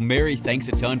go. Well, Mary, thanks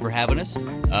a ton for having us.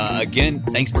 Again,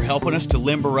 thanks for helping us to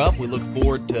limber up. We look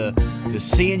forward to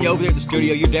seeing you over there at the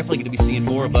studio. You're definitely going to be seeing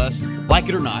more of us, like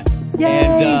it or not. Yay.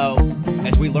 And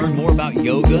as we learn more about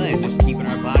yoga and just keeping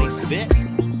our bodies fit,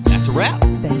 that's a wrap.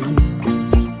 Thank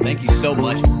you. Thank you so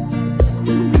much.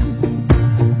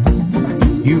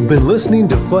 You've been listening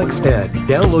to Flex Ed.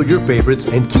 Download your favorites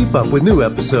and keep up with new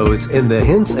episodes in the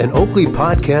Hints and Oakley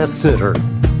Podcast Center.